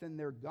strength in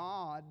their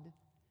God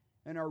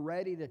and are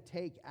ready to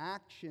take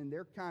action,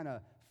 they're kind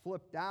of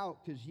flipped out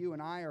because you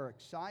and I are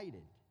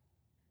excited.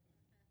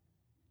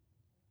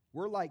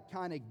 We're like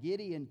kind of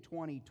giddy in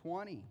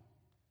 2020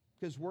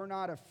 because we're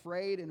not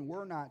afraid and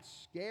we're not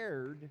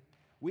scared.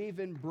 We've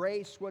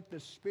embraced what the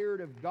Spirit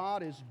of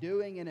God is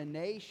doing in a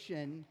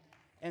nation,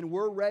 and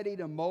we're ready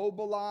to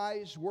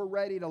mobilize. We're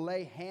ready to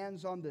lay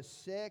hands on the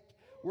sick.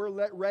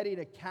 We're ready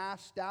to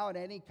cast out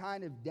any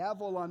kind of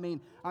devil. I mean,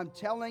 I'm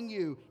telling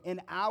you,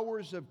 in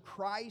hours of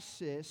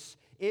crisis,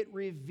 it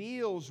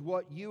reveals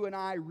what you and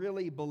I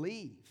really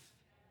believe.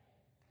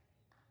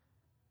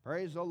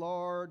 Praise the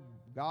Lord.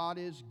 God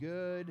is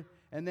good.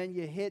 And then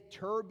you hit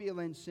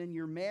turbulence in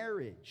your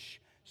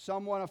marriage.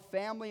 A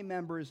family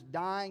member is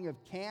dying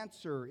of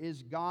cancer.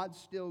 Is God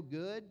still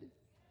good?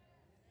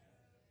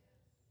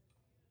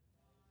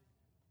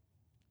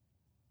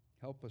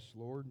 Help us,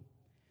 Lord.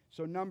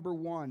 So number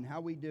one,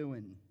 how we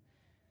doing?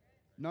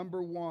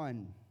 Number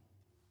one,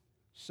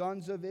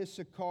 sons of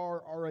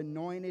Issachar are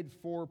anointed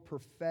for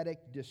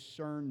prophetic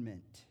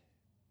discernment.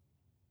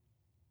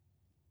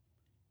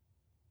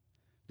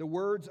 The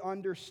words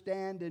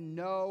understand and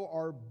know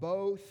are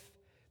both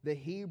the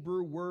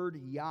Hebrew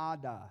word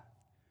yada,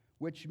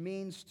 which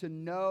means to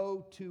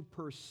know, to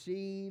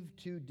perceive,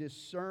 to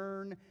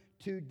discern,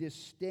 to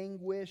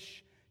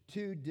distinguish,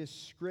 to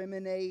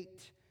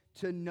discriminate,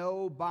 to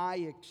know by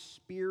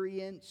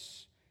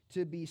experience,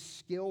 to be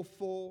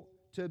skillful,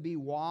 to be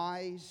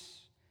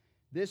wise.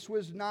 This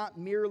was not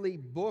merely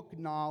book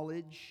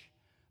knowledge,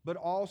 but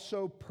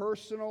also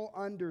personal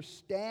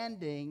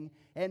understanding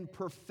and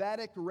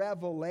prophetic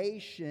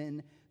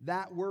revelation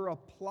that were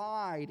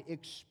applied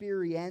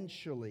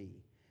experientially.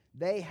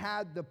 They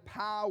had the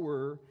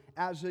power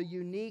as a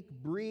unique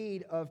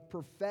breed of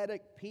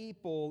prophetic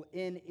people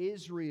in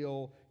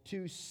Israel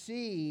to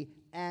see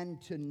and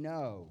to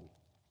know.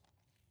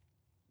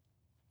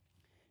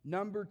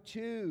 Number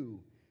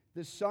two,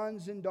 the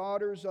sons and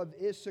daughters of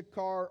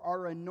Issachar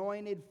are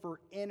anointed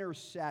for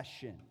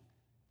intercession.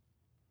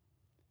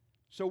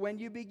 So when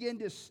you begin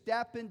to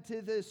step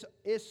into this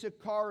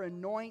Issachar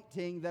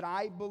anointing that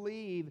I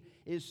believe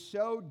is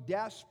so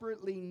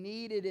desperately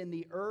needed in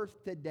the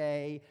earth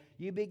today,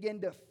 you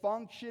begin to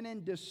function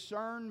in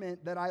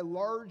discernment that I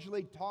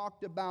largely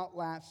talked about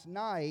last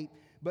night.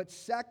 But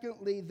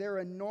secondly, they're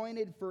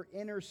anointed for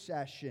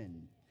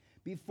intercession.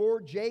 Before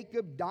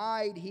Jacob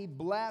died, he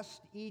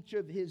blessed each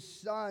of his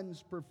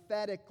sons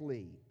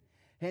prophetically,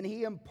 and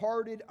he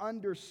imparted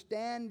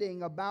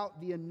understanding about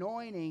the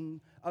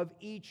anointing of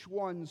each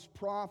one's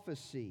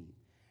prophecy.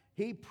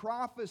 He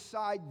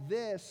prophesied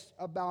this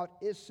about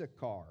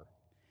Issachar.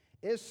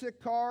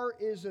 Issachar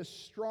is a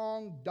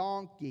strong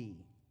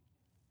donkey.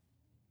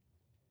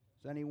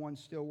 Does anyone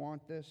still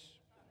want this?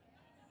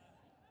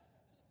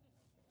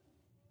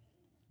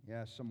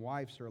 Yeah, some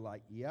wives are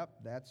like, yep,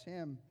 that's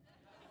him.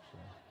 So.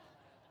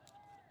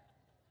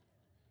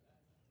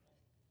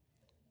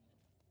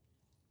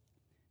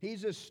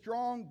 He's a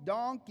strong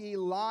donkey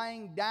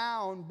lying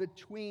down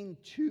between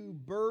two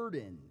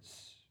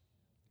burdens.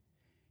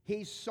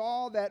 He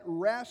saw that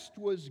rest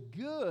was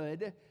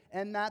good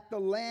and that the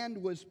land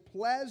was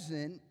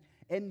pleasant,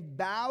 and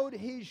bowed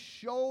his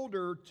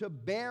shoulder to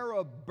bear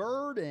a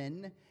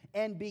burden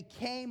and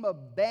became a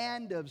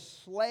band of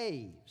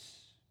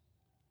slaves.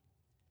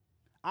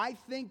 I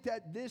think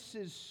that this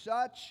is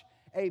such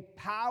a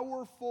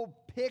powerful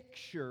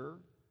picture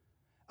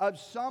of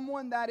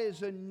someone that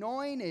is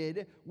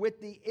anointed with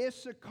the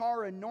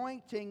Issachar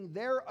anointing.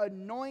 They're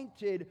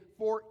anointed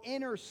for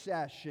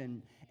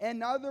intercession.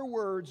 In other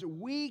words,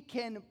 we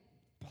can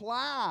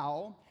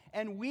plow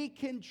and we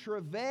can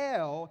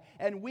travail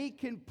and we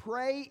can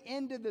pray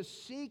into the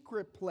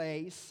secret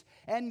place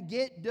and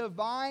get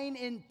divine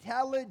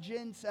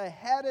intelligence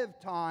ahead of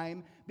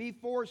time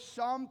before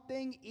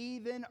something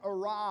even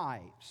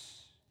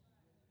arrives.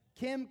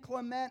 Kim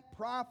Clement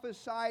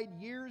prophesied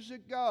years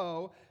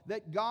ago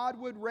that God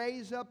would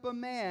raise up a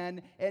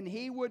man and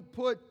he would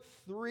put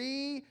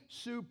 3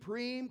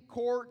 Supreme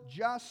Court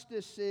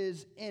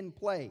justices in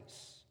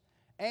place.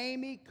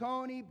 Amy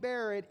Coney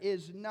Barrett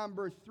is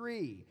number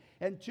 3.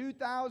 In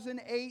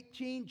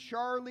 2018,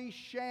 Charlie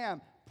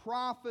Shamp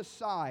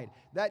prophesied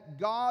that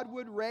God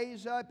would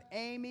raise up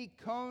Amy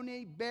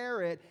Coney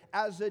Barrett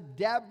as a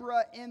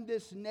Deborah in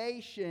this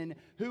nation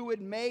who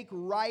would make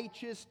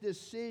righteous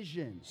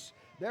decisions.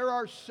 There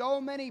are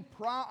so many,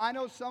 I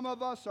know some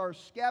of us are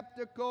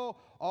skeptical,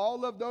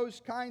 all of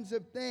those kinds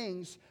of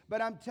things,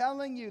 but I'm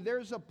telling you,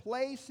 there's a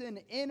place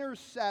in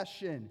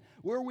intercession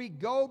where we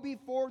go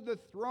before the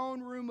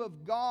throne room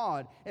of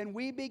God and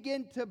we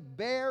begin to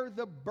bear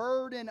the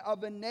burden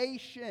of a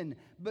nation.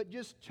 But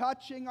just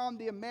touching on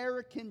the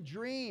American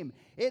dream,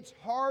 it's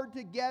hard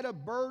to get a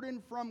burden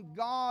from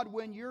God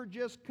when you're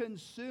just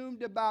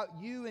consumed about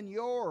you and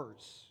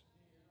yours.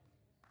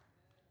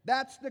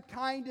 That's the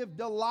kind of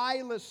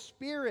Delilah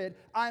spirit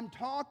I'm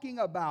talking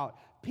about.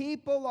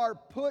 People are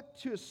put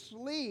to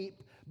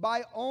sleep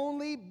by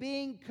only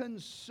being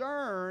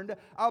concerned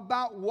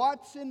about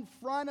what's in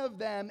front of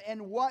them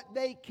and what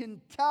they can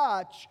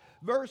touch,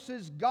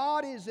 versus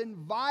God is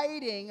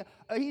inviting,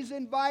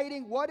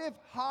 what if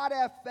Hot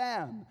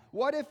FM,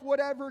 what if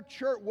whatever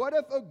church, what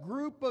if a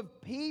group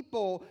of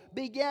people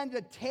began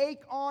to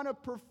take on a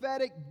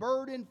prophetic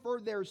burden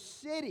for their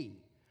city?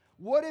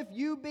 What if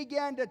you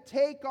began to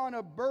take on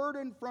a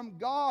burden from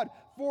God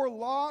for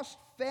lost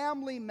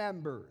family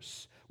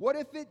members? What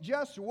if it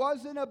just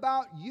wasn't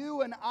about you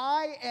and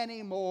I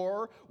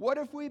anymore? What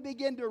if we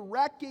begin to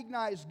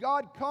recognize,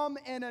 God, come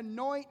and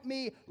anoint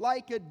me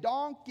like a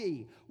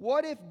donkey?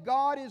 What if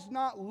God is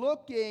not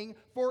looking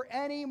for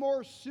any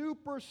more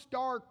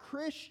superstar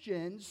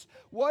Christians?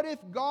 What if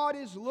God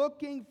is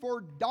looking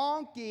for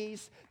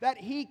donkeys that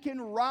He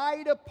can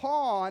ride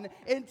upon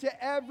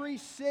into every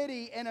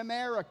city in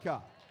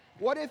America?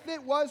 What if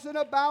it wasn't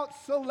about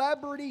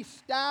celebrity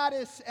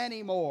status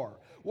anymore?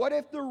 What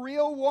if the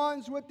real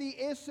ones with the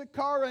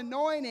Issachar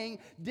anointing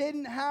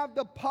didn't have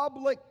the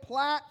public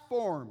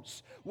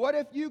platforms? What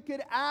if you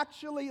could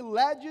actually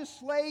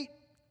legislate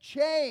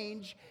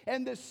change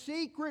in the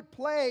secret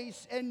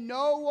place and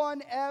no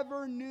one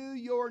ever knew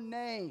your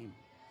name?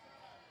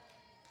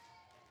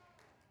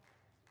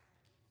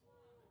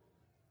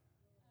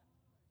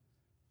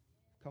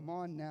 Come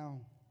on now.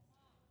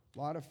 A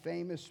lot of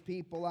famous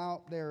people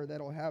out there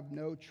that'll have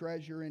no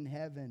treasure in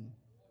heaven.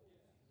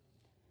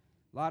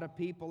 A lot of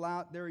people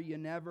out there, you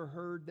never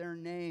heard their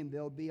name.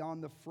 They'll be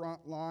on the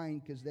front line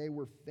because they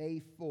were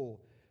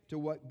faithful to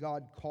what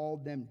God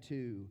called them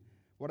to.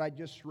 What I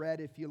just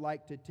read, if you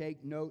like to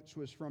take notes,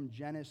 was from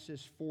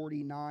Genesis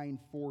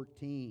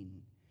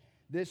 49:14.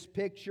 This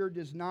picture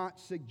does not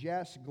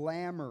suggest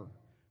glamour,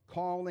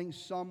 calling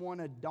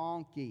someone a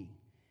donkey.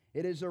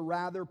 It is a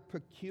rather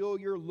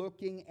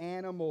peculiar-looking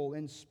animal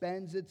and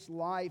spends its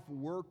life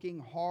working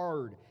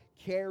hard,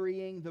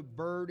 carrying the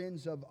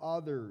burdens of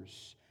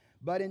others.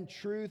 But in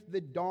truth, the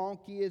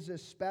donkey is a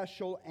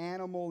special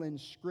animal in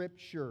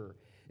Scripture.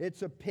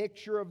 It's a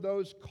picture of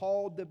those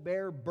called to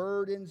bear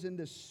burdens in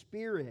the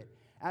Spirit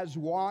as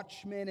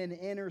watchmen and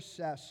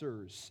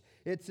intercessors.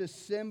 It's a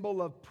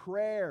symbol of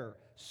prayer,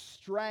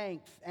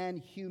 strength, and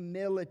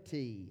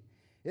humility.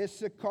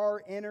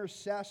 Issachar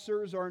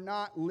intercessors are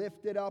not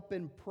lifted up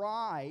in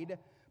pride,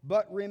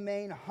 but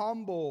remain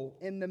humble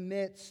in the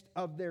midst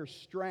of their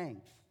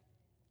strength.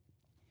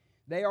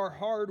 They are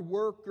hard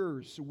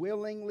workers,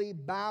 willingly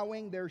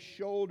bowing their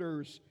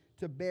shoulders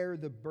to bear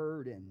the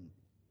burden.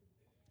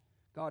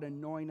 God,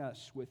 anoint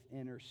us with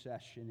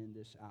intercession in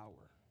this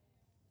hour.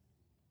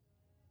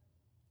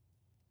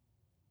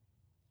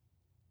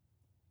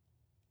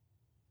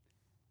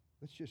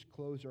 Let's just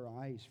close our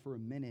eyes for a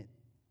minute.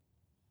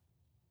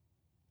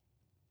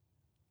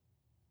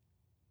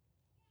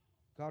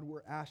 God,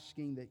 we're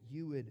asking that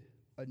you would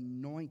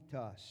anoint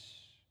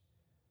us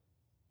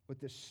with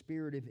the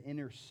spirit of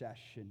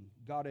intercession.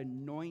 God,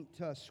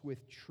 anoint us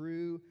with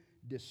true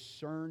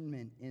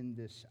discernment in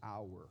this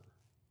hour.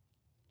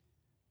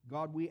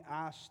 God, we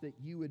ask that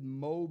you would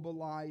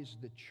mobilize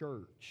the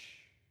church.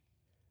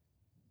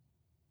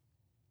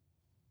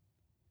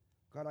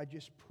 God, I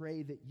just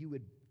pray that you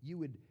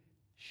would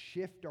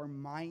shift our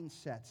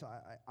mindsets.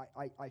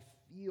 I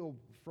feel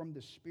from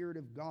the Spirit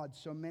of God,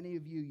 so many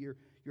of you,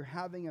 you're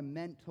having a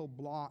mental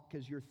block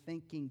because you're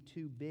thinking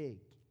too big.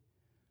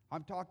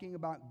 I'm talking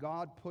about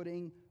God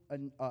putting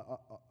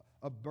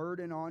a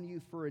burden on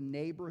you for a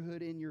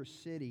neighborhood in your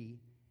city,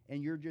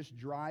 and you're just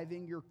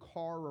driving your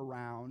car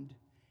around,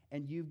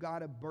 and you've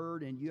got a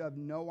burden. You have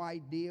no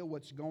idea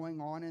what's going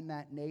on in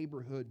that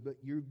neighborhood, but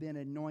you've been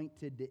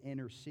anointed to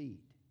intercede.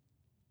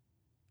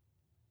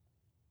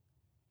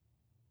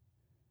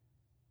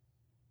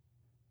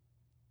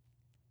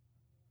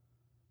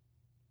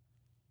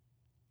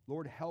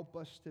 Lord, help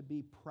us to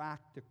be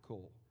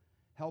practical.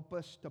 Help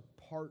us to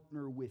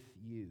partner with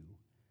you.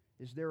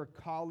 Is there a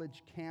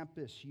college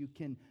campus you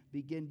can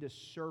begin to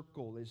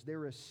circle? Is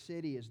there a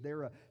city? Is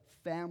there a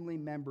family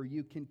member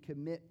you can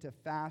commit to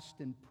fast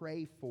and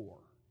pray for?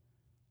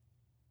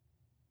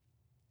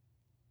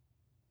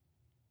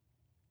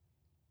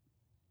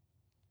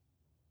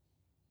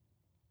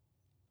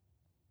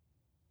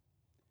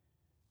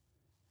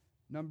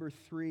 Number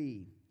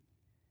 3,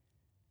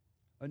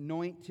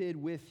 anointed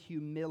with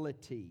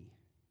humility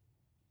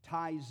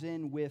ties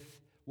in with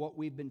what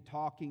we've been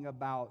talking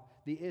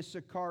about. The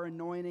Issachar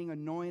anointing,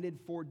 anointed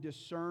for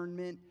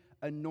discernment,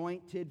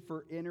 anointed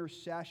for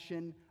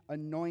intercession,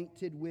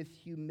 anointed with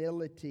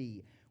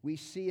humility. We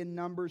see in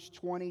Numbers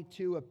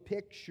 22 a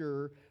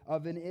picture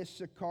of an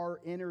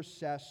Issachar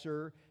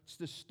intercessor. It's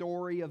the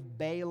story of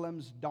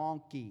Balaam's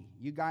donkey.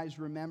 You guys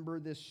remember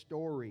this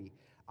story.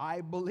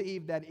 I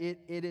believe that it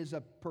is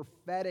a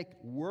prophetic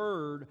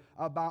word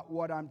about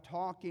what I'm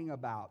talking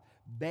about.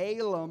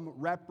 Balaam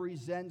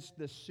represents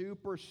the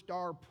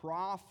superstar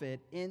prophet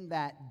in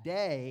that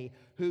day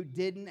who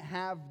didn't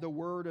have the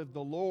word of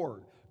the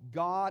Lord.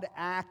 God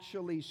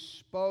actually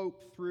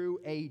spoke through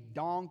a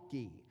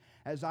donkey.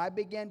 As I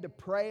began to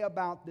pray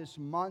about this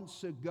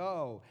months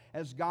ago,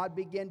 as God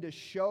began to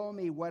show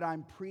me what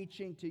I'm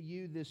preaching to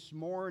you this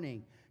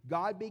morning,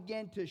 God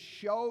began to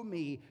show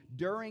me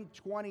during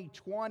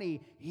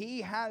 2020,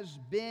 He has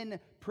been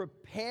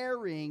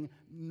preparing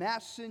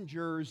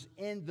messengers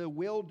in the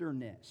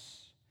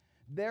wilderness.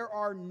 There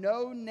are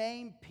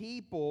no-name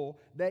people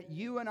that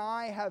you and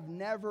I have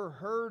never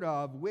heard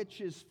of,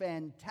 which is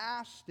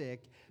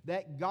fantastic,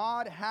 that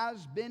God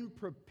has been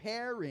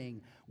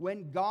preparing.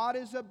 When God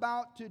is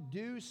about to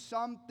do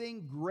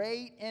something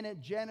great in a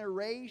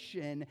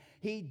generation,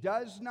 He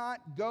does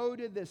not go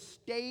to the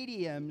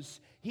stadiums,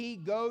 He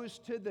goes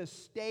to the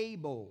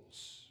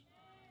stables.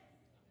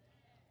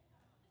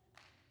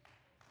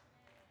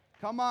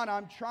 Come on,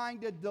 I'm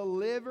trying to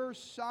deliver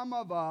some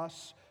of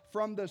us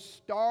from the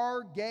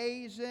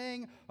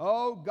stargazing,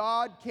 oh,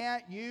 God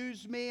can't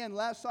use me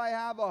unless I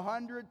have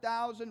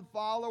 100,000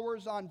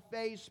 followers on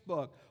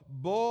Facebook.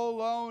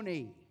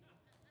 Baloney.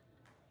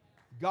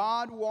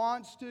 God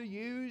wants to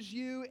use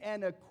you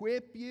and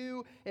equip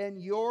you in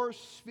your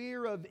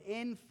sphere of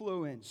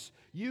influence.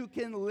 You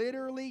can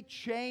literally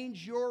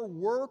change your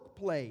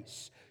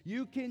workplace.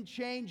 You can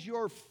change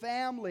your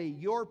family,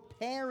 your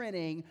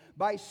parenting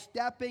by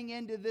stepping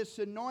into this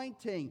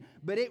anointing.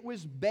 But it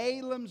was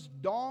Balaam's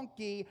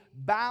donkey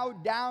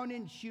bowed down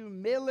in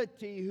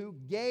humility who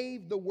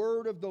gave the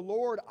word of the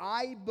Lord.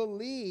 I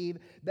believe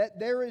that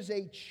there is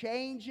a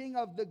changing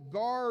of the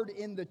guard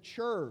in the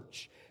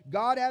church.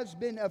 God has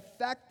been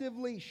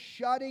effectively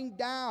shutting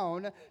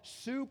down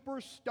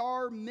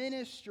superstar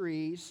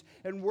ministries,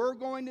 and we're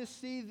going to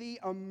see the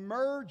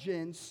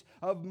emergence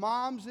of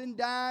moms and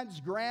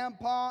dads,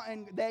 grandpa,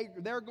 and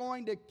they're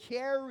going to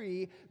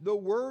carry the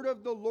word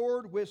of the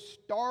Lord with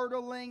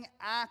startling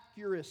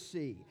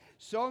accuracy.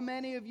 So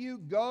many of you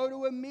go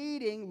to a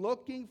meeting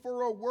looking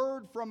for a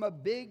word from a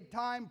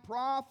big-time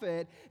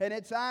prophet, and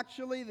it's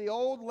actually the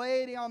old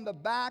lady on the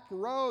back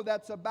row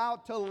that's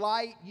about to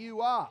light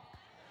you up.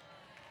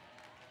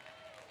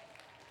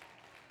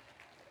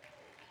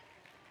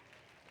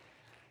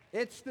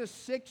 It's the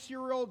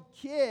 6-year-old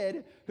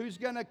kid who's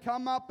going to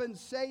come up and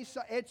say so.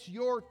 It's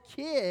your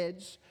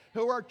kids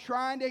who are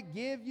trying to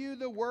give you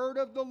the word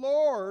of the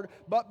Lord,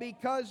 but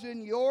because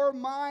in your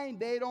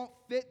mind they don't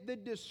fit the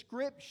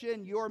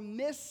description, you're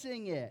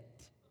missing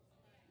it.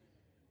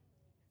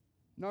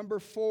 Number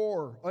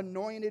 4,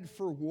 anointed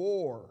for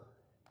war.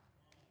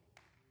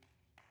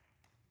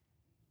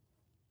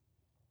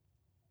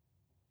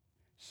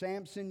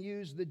 Samson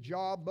used the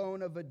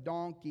jawbone of a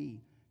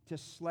donkey to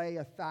slay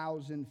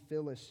 1,000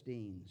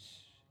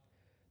 Philistines.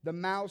 The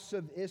mouths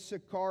of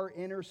Issachar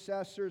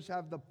intercessors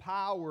have the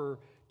power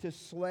to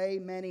slay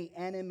many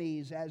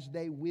enemies as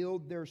they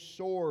wield their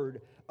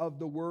sword of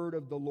the word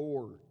of the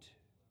Lord.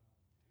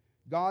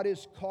 God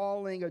is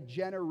calling a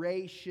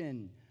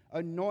generation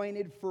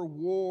anointed for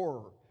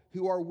war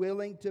who are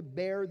willing to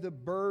bear the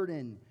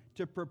burden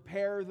to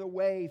prepare the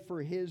way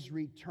for His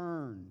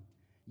return.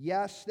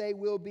 Yes, they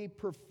will be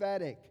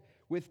prophetic,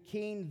 with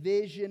keen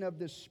vision of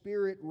the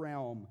spirit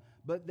realm,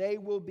 but they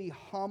will be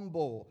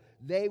humble.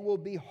 They will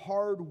be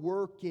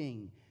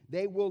hardworking.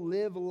 They will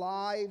live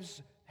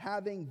lives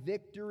having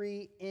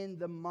victory in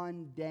the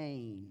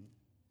mundane.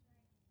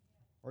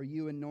 Are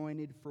you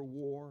anointed for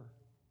war?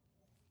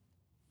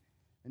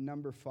 And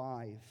number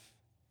 5,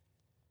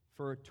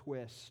 for a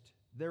twist,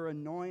 they're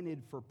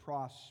anointed for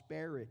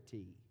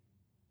prosperity.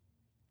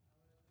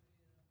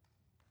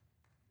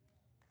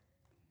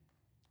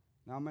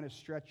 Now I'm going to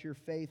stretch your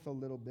faith a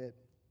little bit.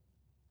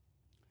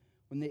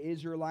 When the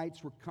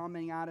Israelites were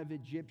coming out of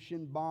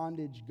Egyptian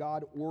bondage,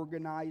 God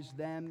organized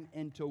them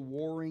into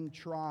warring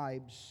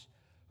tribes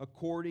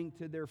according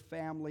to their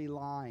family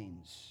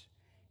lines.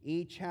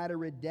 Each had a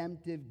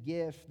redemptive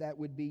gift that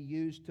would be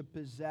used to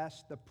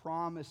possess the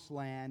promised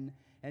land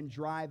and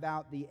drive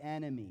out the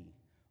enemy.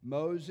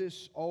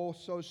 Moses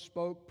also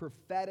spoke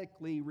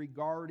prophetically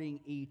regarding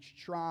each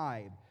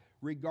tribe.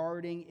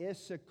 Regarding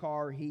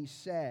Issachar, he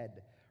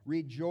said,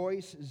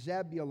 "Rejoice,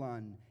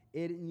 Zebulun,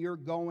 in your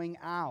going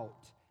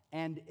out,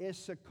 and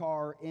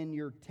Issachar in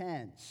your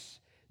tents.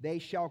 They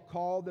shall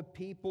call the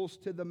peoples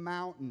to the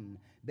mountain.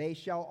 They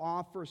shall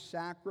offer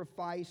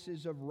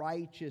sacrifices of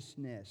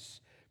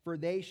righteousness. For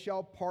they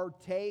shall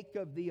partake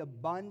of the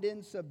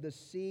abundance of the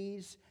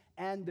seas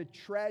and the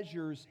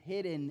treasures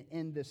hidden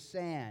in the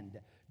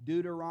sand."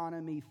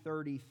 Deuteronomy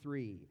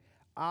 33.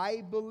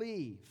 I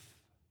believe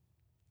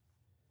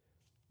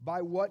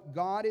by what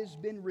God has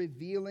been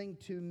revealing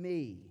to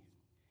me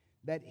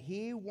that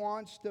He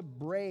wants to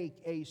break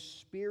a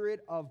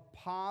spirit of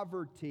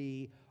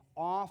poverty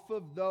off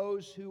of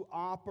those who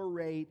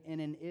operate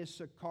in an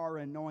Issachar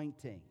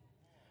anointing.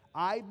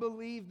 I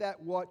believe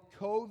that what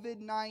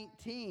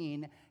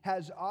COVID-19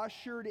 has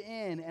ushered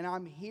in, and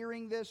I'm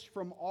hearing this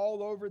from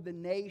all over the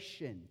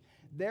nation,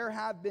 there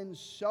have been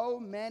so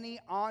many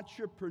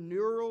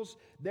entrepreneurs,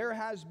 there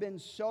has been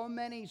so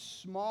many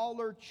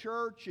smaller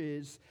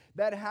churches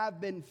that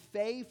have been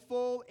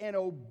faithful and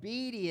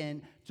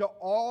obedient to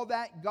all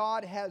that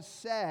God has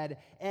said,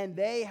 and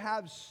they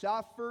have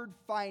suffered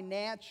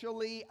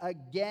financially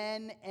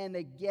again and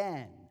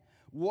again.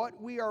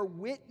 What we are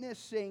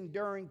witnessing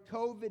during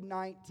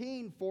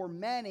COVID-19 for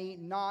many,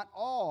 not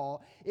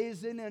all,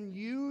 is an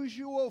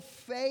unusual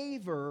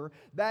favor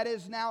that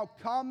is now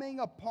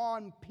coming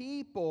upon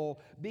people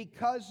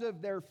because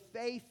of their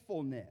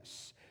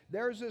faithfulness.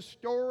 There's a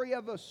story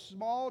of a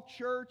small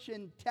church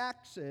in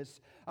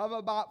Texas of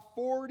about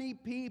 40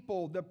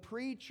 people. The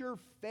preacher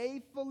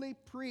faithfully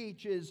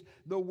preaches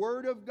the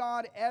Word of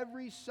God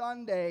every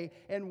Sunday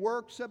and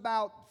works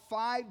about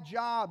 5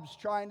 jobs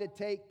trying to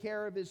take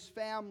care of his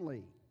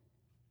family.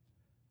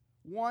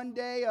 One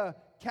day, a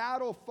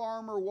cattle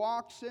farmer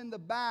walks in the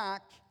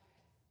back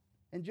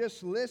and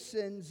just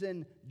listens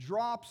and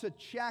drops a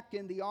check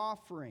in the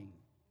offering.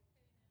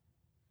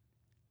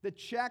 The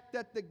check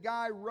that the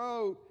guy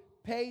wrote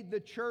paid the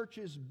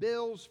church's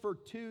bills for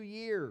 2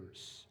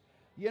 years.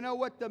 You know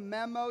what the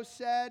memo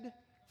said?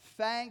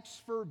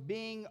 Thanks for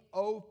being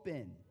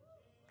open.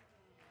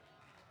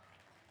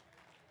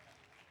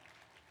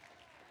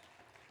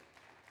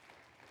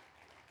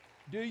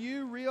 Do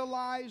you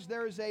realize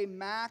there's a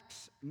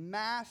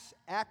mass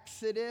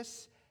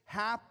exodus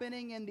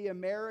happening in the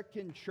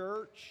American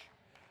church,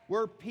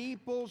 where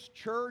people's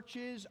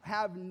churches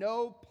have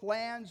no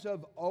plans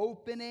of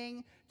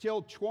opening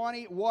till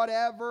 20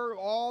 whatever,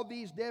 all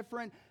these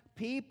different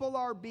people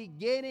are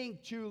beginning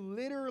to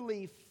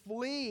literally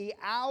flee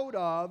out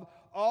of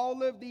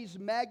all of these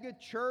mega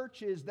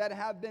churches that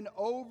have been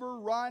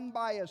overrun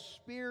by a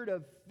spirit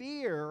of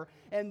fear,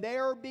 and they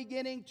are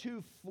beginning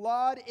to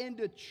flood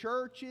into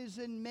churches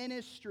and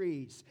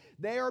ministries.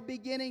 They are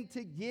beginning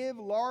to give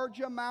large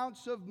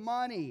amounts of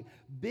money.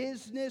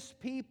 Business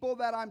people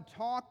that I'm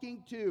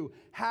talking to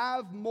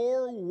have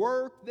more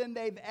work than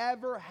they've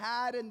ever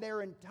had in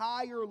their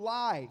entire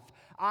life.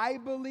 I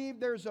believe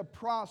there's a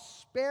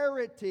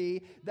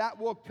prosperity that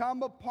will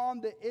come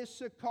upon the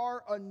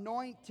Issachar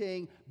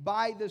anointing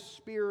by the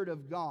Spirit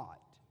of God.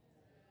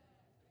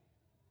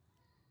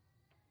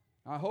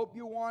 I hope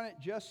you want it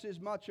just as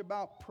much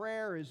about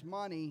prayer as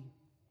money.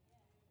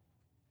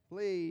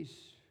 Please.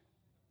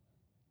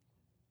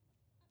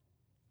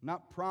 I'm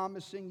not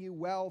promising you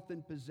wealth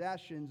and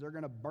possessions. They're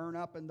going to burn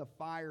up in the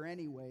fire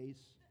anyways.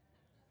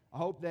 I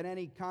hope that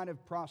any kind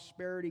of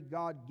prosperity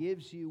God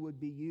gives you would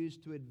be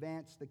used to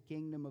advance the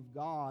kingdom of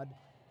God.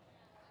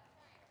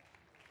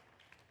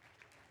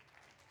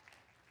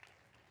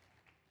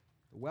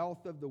 The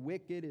wealth of the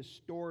wicked is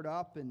stored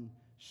up in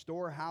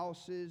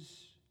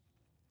storehouses.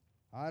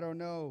 I don't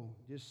know.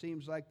 Just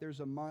seems like there's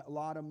a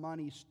lot of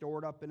money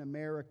stored up in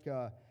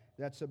America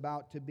that's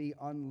about to be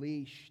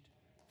unleashed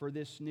for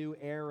this new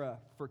era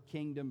for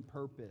kingdom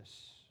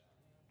purpose.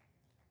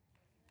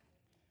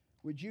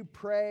 Would you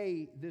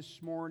pray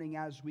this morning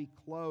as we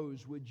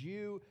close? Would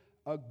you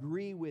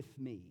agree with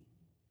me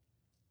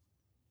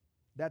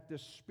that the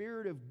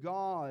Spirit of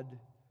God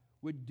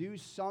would do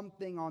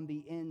something on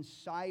the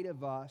inside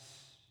of us?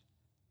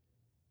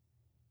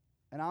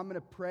 And I'm going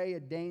to pray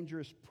a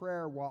dangerous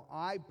prayer while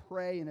I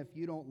pray, and if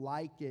you don't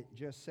like it,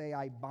 just say,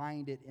 I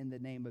bind it in the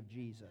name of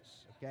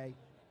Jesus, okay?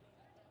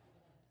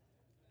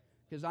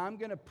 Because I'm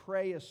going to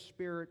pray a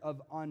spirit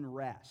of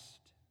unrest.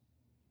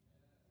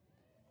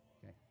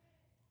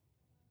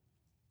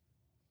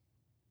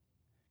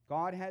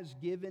 God has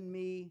given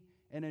me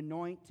an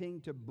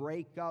anointing to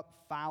break up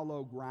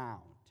fallow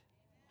ground.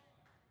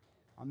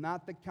 I'm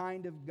not the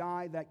kind of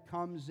guy that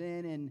comes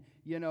in and,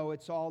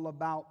 it's all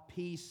about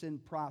peace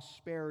and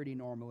prosperity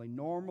normally.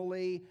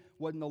 Normally,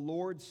 when the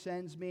Lord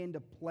sends me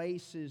into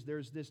places,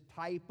 there's this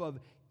type of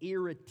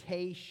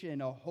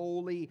irritation, a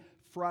holy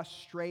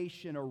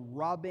frustration, a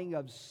rubbing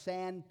of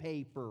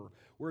sandpaper,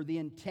 where the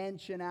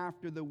intention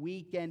after the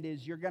weekend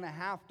is you're going to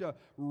have to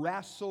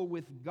wrestle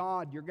with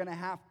God. You're going to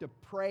have to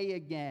pray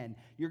again.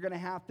 You're going to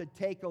have to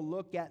take a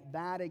look at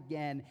that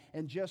again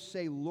and just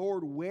say,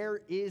 Lord,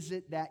 where is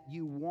it that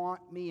you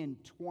want me in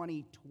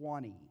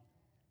 2020?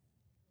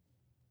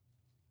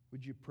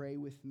 Would you pray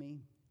with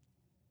me?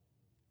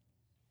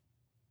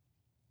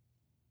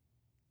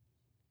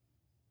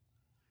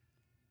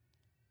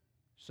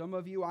 Some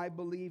of you, I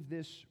believe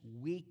this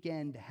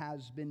weekend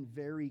has been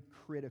very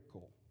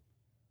critical,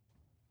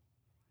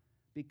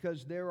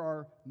 because there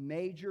are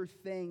major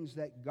things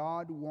that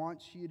God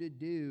wants you to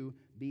do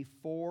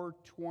before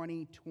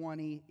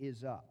 2020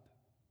 is up.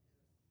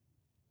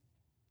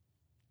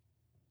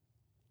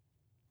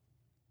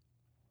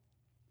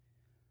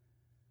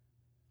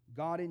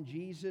 God, in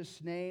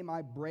Jesus' name,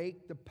 I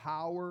break the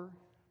power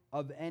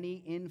of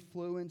any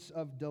influence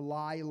of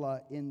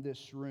Delilah in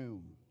this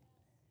room.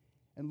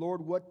 And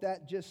Lord, what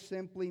that just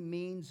simply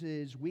means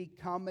is we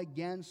come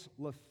against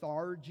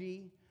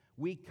lethargy.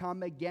 We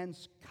come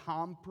against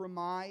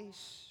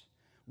compromise.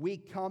 We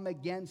come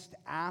against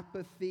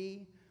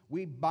apathy.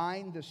 We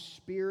bind the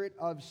spirit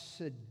of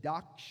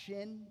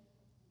seduction.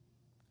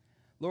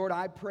 Lord,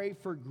 I pray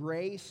for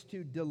grace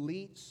to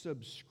delete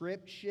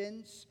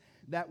subscriptions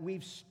that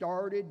we've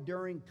started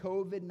during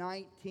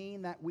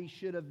COVID-19 that we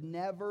should have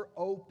never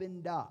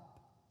opened up.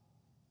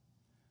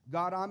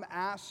 God, I'm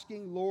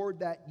asking, Lord,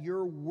 that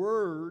your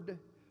word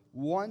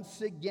once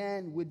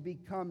again would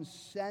become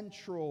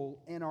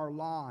central in our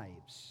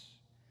lives.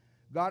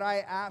 God, I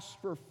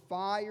ask for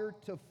fire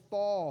to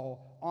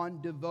fall on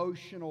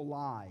devotional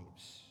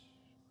lives.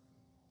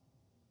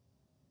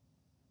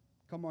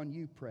 Come on,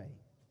 you pray.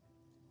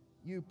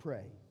 You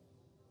pray.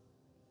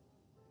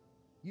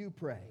 You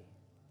pray.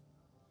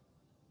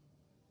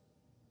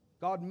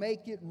 God,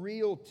 make it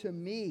real to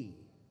me.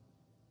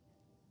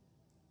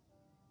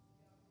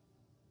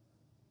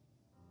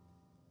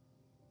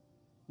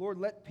 Lord,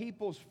 let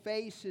people's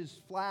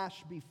faces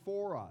flash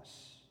before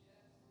us.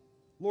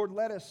 Lord,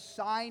 let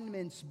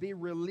assignments be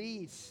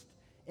released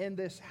in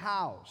this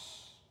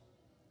house.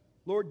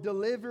 Lord,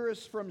 deliver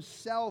us from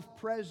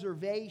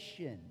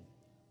self-preservation.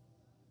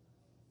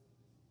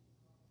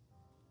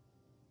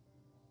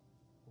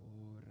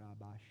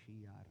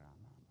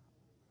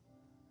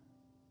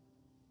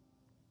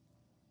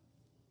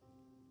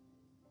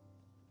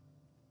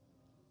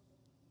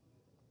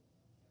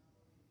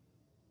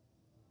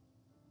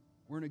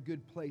 We're in a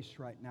good place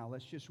right now.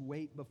 Let's just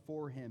wait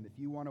before Him. If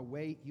you want to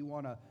wait, you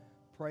want to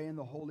pray in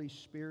the Holy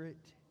Spirit.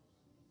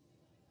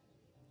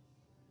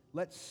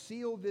 Let's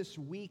seal this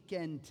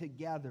weekend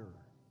together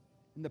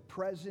in the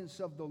presence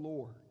of the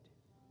Lord.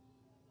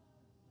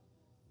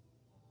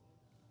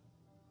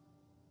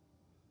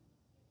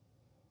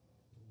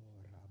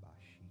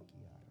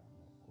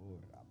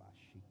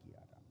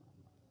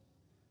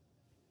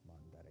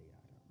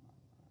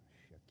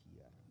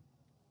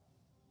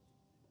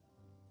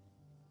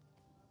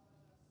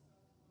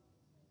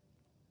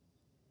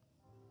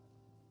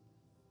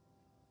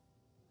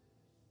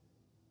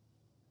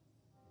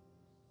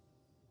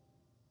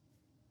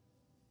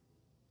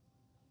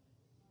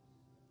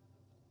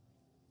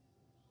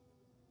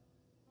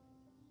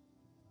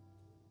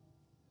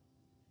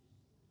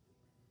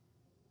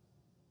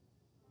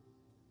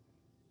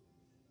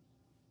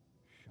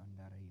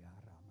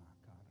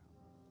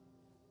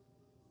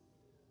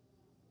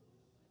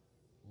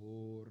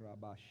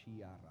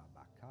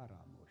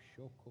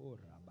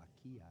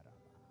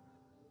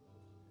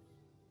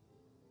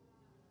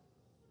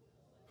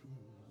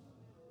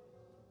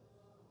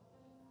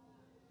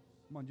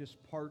 Come on,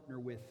 just partner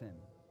with Him.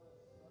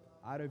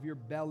 Out of your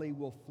belly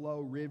will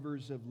flow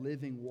rivers of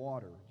living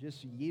water.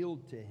 Just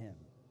yield to Him.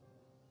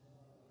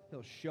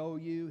 He'll show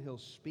you, He'll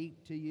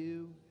speak to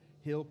you,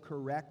 He'll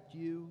correct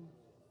you.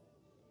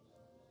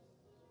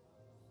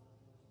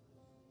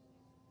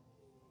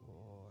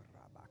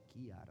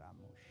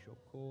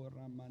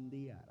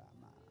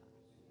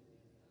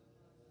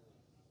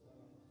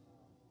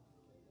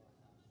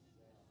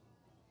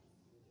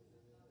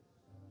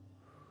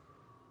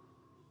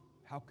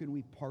 How can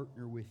we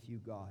partner with you,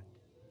 God?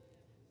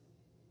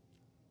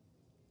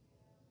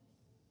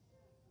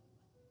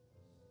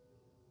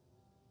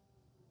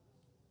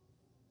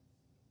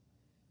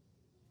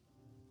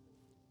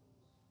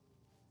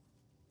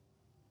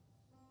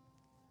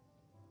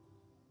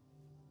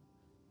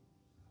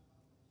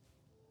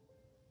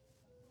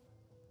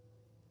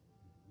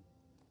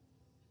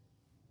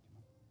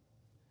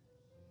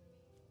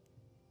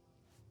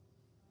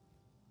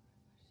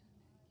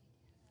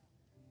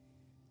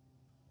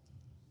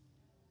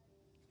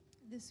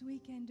 This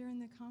weekend during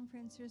the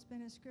conference, there's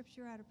been a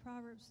scripture out of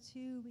Proverbs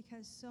 2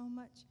 because so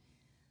much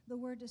the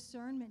word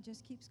discernment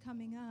just keeps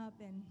coming up,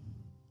 and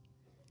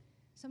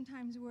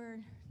sometimes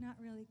we're not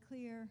really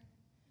clear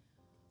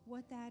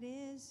what that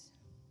is,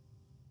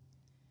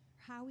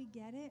 how we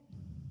get it.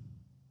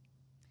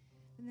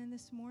 And then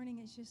this morning,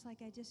 it's just like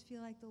I just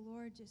feel like the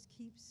Lord just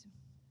keeps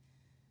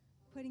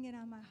putting it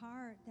on my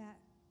heart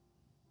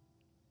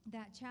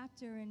that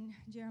chapter in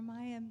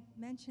Jeremiah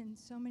mentioned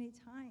so many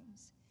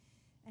times.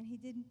 And he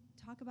didn't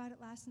talk about it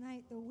last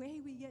night. The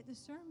way we get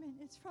discernment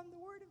is from the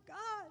Word of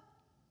God.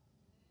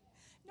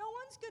 No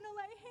one's going to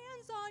lay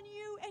hands on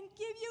you and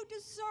give you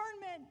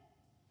discernment.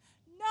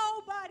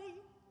 Nobody.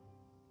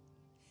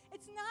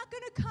 It's not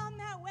going to come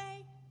that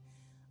way.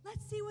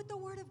 Let's see what the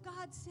Word of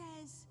God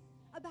says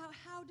about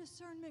how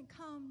discernment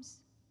comes.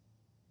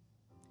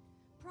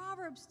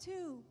 Proverbs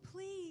 2,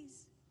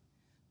 please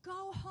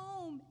go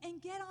home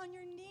and get on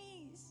your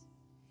knees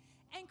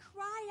and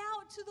cry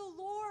out to the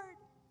Lord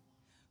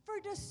for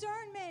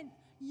discernment.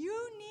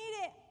 You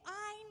need it.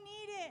 I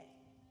need it.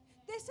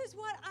 This is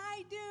what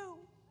I do.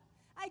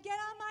 I get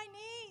on my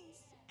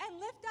knees and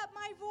lift up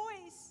my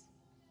voice.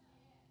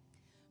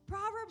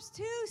 Proverbs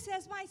 2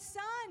 says, my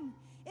son,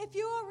 if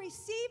you will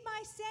receive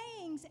my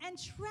sayings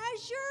and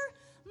treasure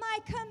my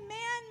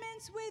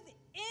commandments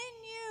within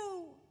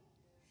you.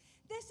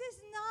 This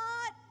is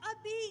not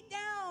a beat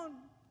down.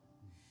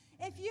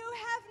 If you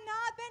have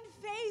not been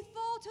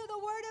faithful to the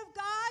Word of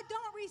God,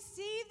 don't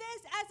receive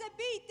this as a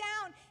beat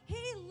down.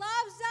 He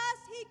loves us.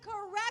 He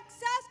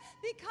corrects us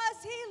because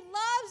He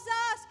loves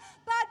us.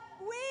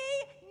 But we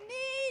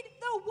need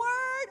the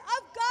Word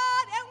of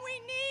God, and we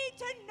need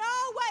to know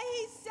what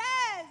He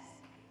says.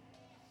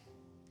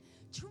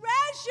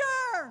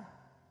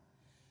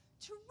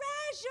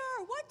 treasure.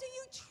 What do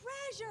you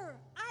treasure?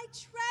 I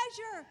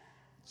treasure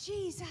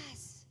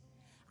Jesus.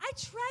 I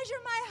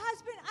treasure my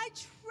husband. I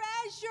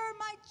treasure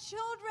my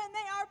children.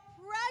 They are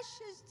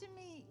precious to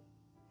me.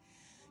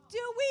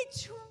 Do we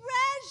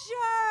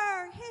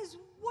treasure his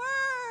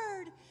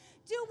word?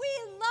 Do we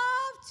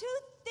love to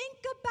think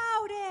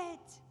about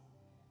it?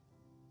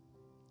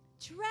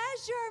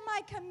 Treasure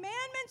my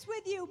commandments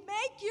with you.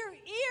 Make your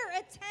ear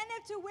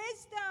attentive to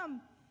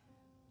wisdom.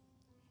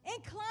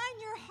 Incline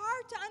your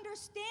heart to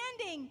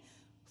understanding.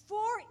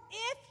 For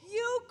if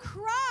you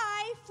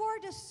cry for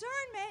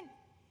discernment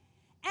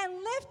and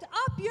lift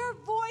up your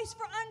voice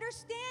for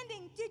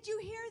understanding. Did you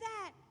hear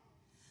that?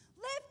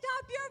 Lift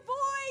up your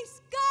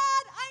voice.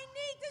 God, I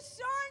need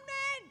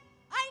discernment.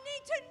 I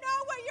need to know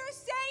what you're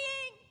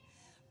saying.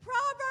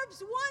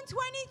 Proverbs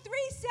 1:23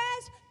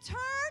 says,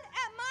 turn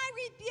at my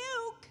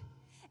rebuke,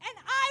 and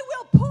I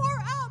will pour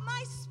out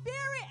my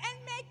spirit and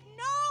make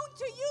known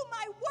to you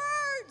my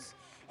words.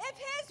 If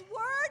his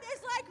word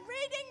is like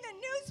reading the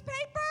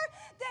newspaper,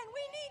 then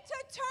we need to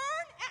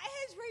turn at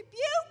his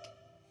rebuke.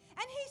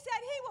 And he said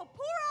he will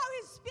pour out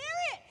his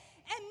spirit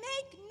and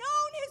make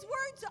known his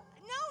words.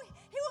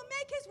 He will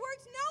make his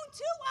words known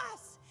to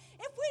us.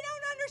 If we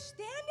don't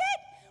understand it,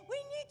 we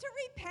need to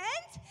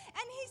repent.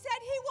 And he said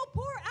he will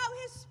pour out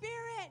his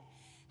spirit.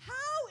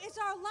 How is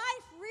our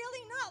life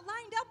really not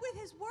lined up with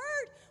his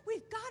word?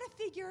 We've got to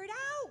figure it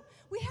out.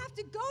 We have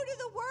to go to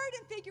the word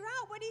and figure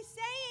out what he's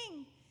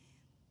saying.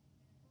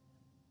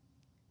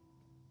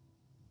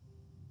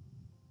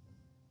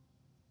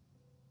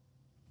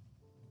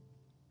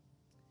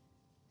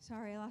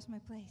 Sorry, I lost my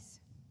place.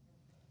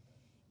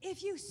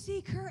 If you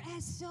seek her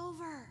as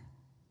silver,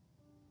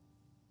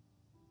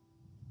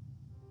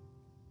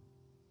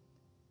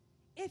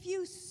 if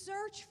you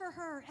search for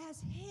her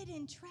as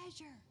hidden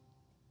treasure,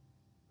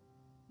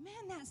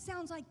 man, that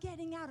sounds like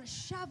getting out a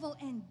shovel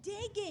and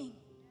digging.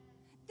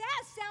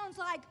 That sounds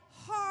like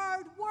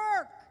hard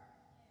work.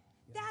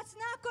 That's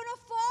not going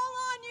to fall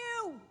on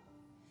you.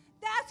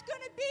 That's going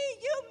to be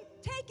you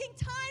taking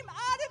time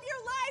out of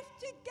your life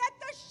to get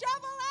the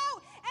shovel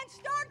out and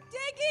start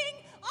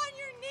digging on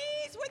your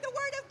knees with the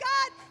word of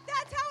God.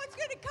 That's how it's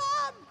going to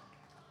come.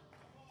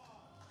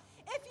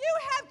 If you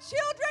have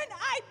children,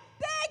 I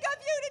beg of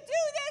you to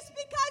do this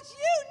because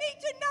you need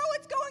to know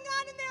what's going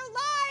on in their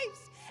lives.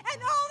 And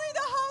only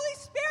the Holy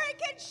Spirit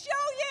can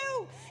show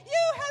you.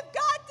 You have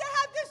got to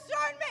have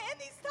discernment in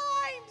these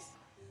times.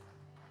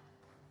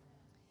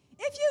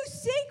 If you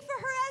seek for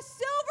her as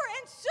silver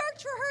and search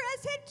for her as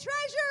hidden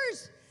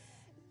treasures,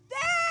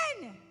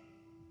 then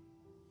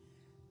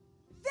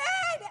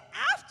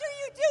after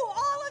you do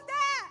all of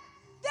that,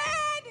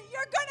 then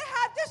you're going to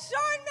have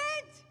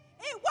discernment.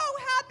 It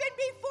won't happen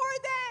before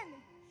then.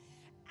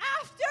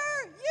 After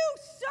you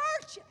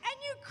search and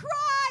you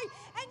cry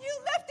and you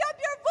lift up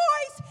your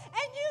voice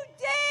and you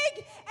dig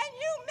and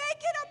you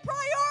make it a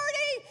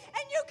priority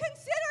and you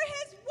consider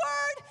his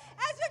word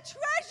as a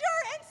treasure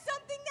and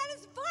something that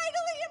is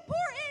vitally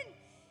important,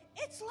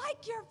 it's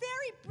like your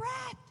very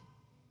breath.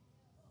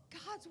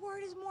 God's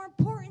word is more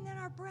important than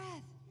our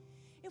breath.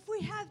 If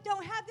we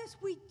don't have this,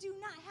 we do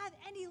not have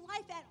any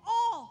life at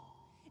all.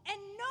 And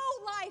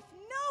no life,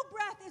 no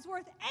breath is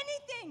worth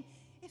anything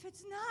if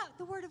it's not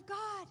the word of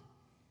God.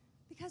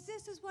 Because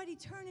this is what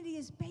eternity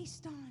is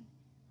based on.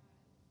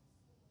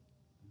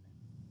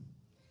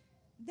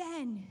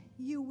 Then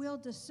you will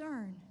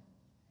discern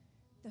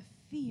the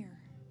fear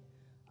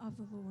of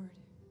the Lord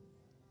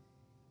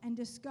and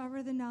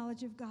discover the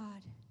knowledge of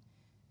God.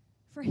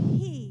 For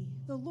he,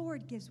 the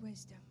Lord, gives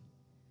wisdom.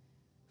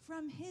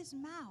 From his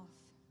mouth.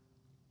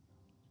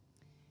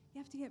 You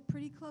have to get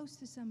pretty close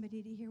to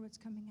somebody to hear what's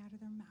coming out of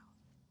their mouth.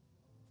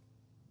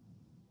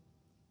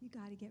 You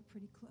got to get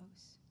pretty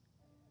close.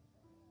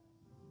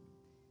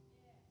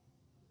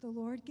 The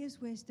Lord gives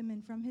wisdom,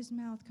 and from his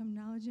mouth come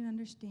knowledge and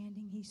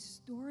understanding. He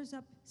stores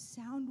up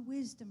sound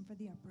wisdom for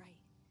the upright.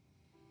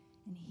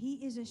 And he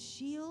is a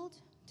shield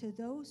to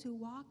those who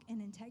walk in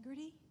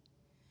integrity,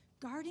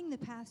 guarding the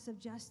paths of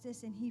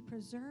justice, and he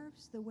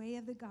preserves the way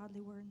of the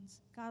godly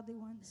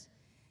ones.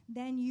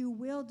 Then you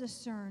will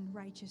discern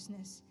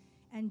righteousness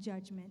and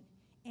judgment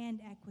and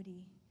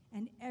equity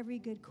and every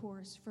good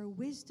course. For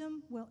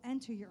wisdom will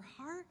enter your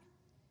heart,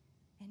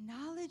 and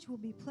knowledge will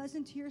be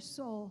pleasant to your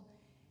soul,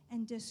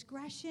 and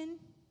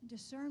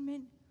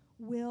discernment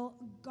will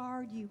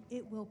guard you.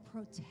 It will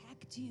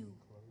protect you.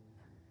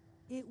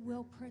 It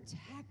will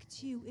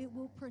protect you. It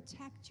will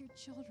protect your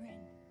children.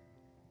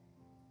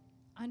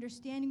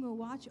 Understanding will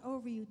watch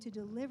over you to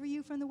deliver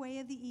you from the way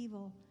of the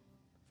evil,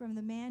 from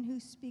the man who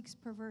speaks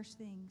perverse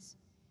things,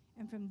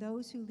 and from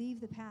those who leave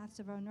the paths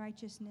of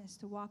unrighteousness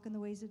to walk in the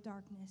ways of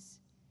darkness.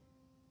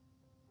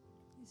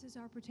 This is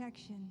our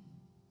protection.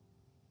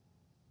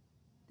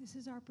 This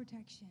is our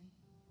protection.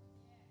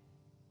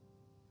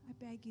 I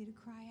beg you to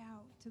cry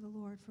out to the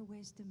Lord for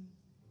wisdom,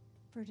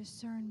 for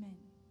discernment.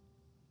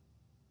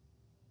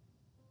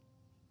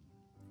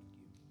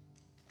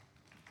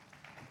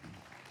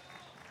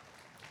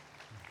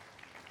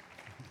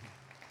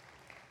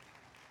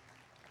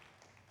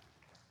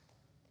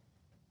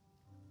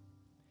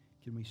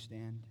 Can we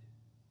stand?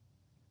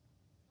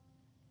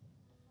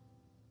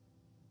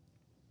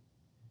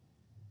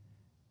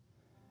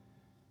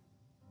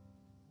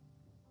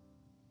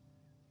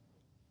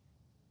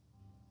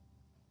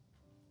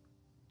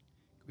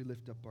 Can we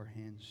lift up our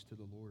hands to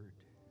the Lord?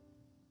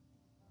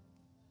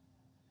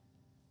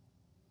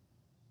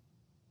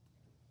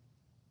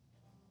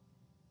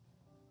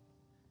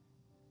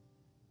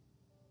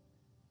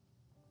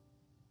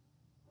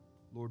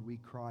 Lord, we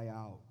cry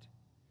out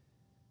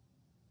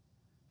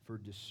for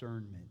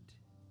discernment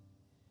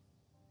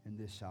in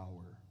this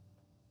hour.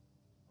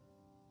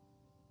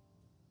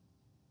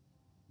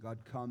 God,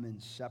 come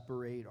and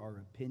separate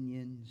our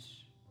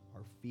opinions,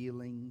 our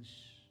feelings,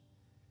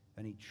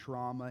 any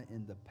trauma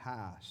in the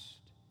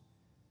past.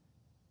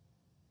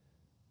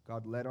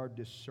 God, let our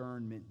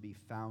discernment be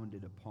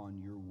founded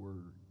upon your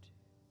word.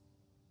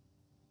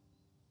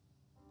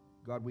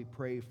 God, we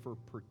pray for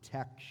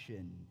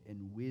protection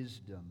and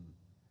wisdom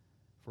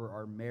for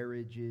our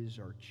marriages,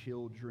 our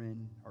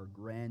children, our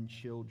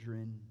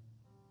grandchildren.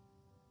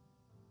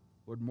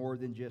 Lord, more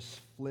than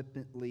just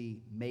flippantly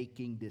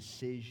making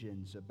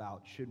decisions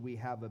about should we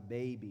have a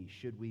baby,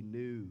 should we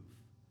move,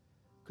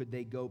 could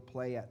they go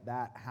play at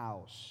that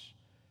house.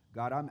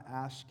 God, I'm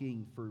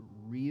asking for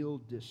real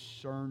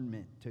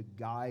discernment to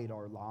guide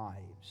our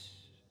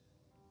lives.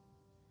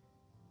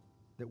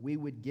 That we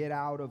would get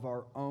out of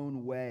our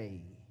own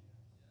way.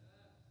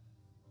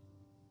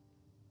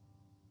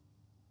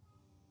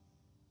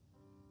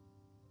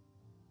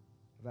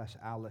 I've asked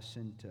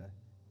Allison to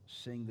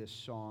sing this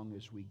song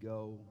as we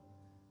go.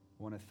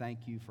 I want to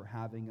thank you for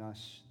having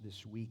us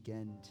this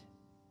weekend.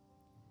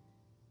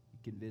 You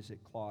can visit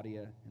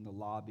Claudia in the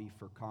lobby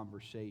for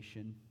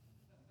conversation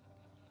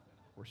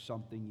or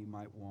something you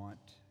might want.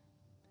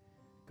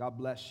 God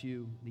bless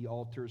you. The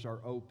altars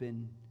are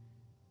open.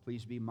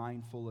 Please be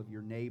mindful of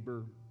your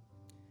neighbor.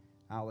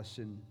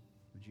 Allison,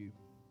 would you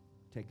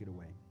take it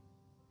away?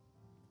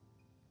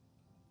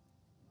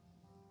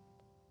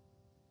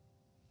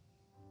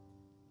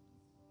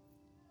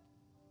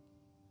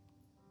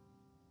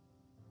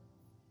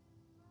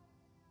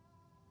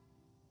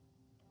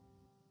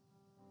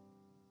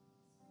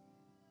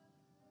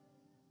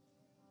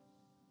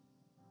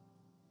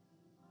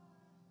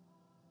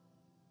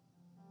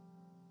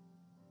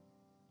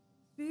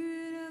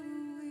 Spirit of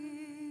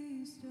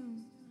wisdom,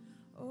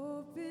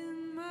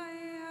 open my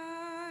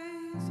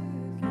eyes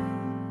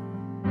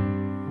again.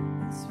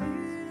 And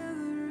spirit of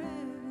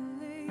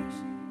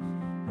revelation,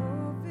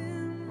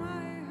 open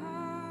my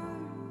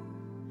heart.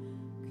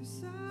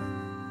 'Cause I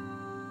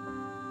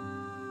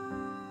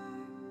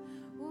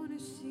want to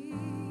see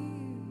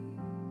you.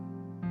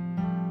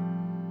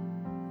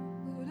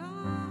 Lord, I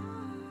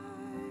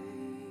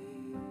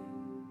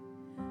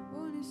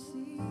want to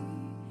see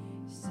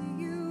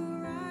you.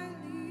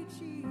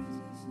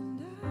 Jesus,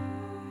 and I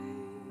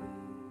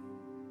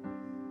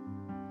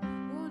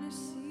want to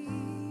see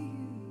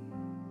you,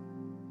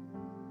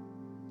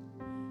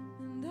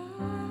 and I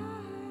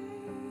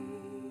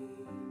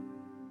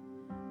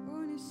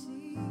want to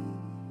see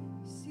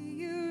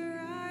you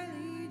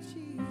rightly,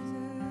 Jesus.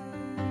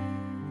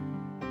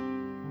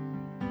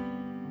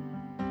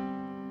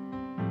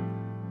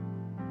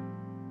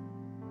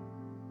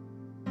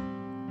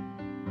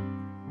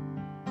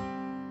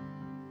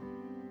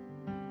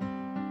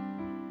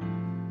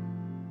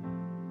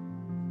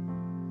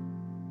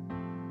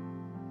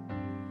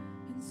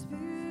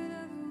 Spirit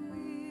of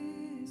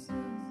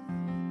wisdom,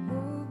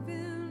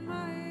 open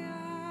my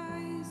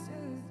eyes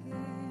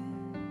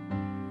again.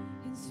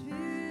 And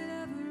spirit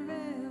of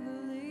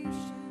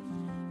revelation,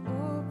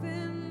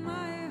 open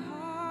my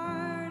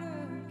heart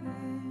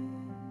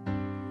again.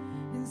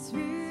 And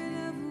spirit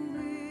of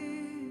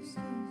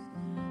wisdom,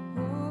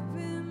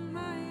 open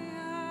my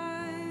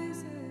eyes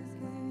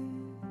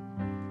again.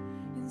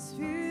 And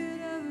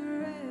spirit of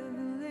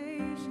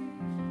revelation,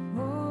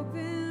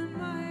 open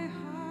my heart.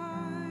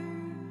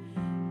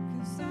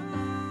 'Cause I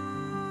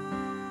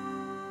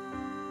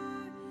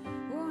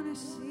want to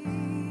see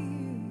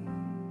you,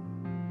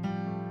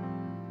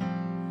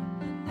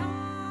 and I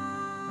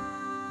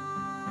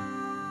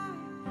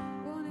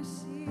want to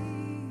see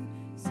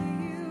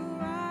you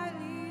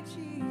rightly,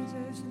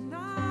 Jesus, and I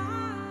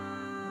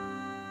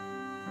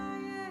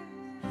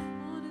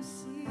want to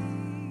see you,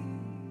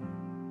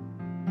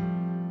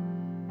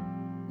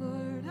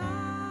 Lord, I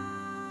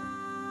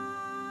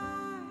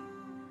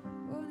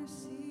want to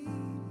see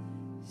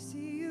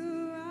you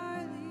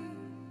rightly.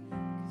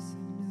 'Cause I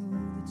know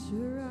that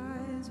your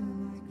eyes are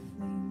like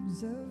flames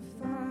of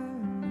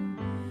fire.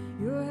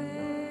 Your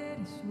head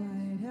is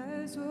white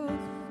as wool. I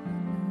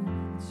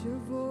know that your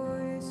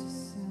voice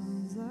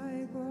sounds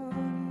like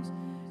waters.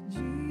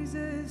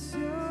 Jesus,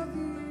 you're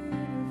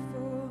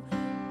beautiful. I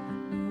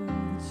know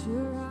that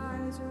your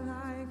eyes are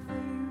like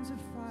flames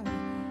of fire.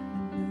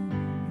 I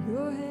know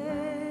your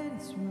head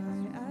is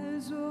white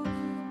as wool. I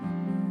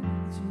know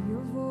that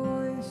your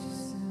voice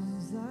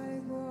sounds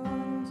like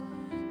waters.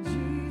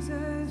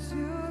 Jesus,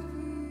 you're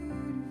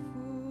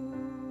beautiful.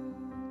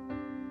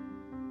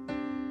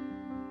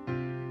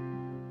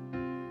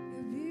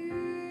 You're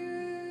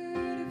beautiful.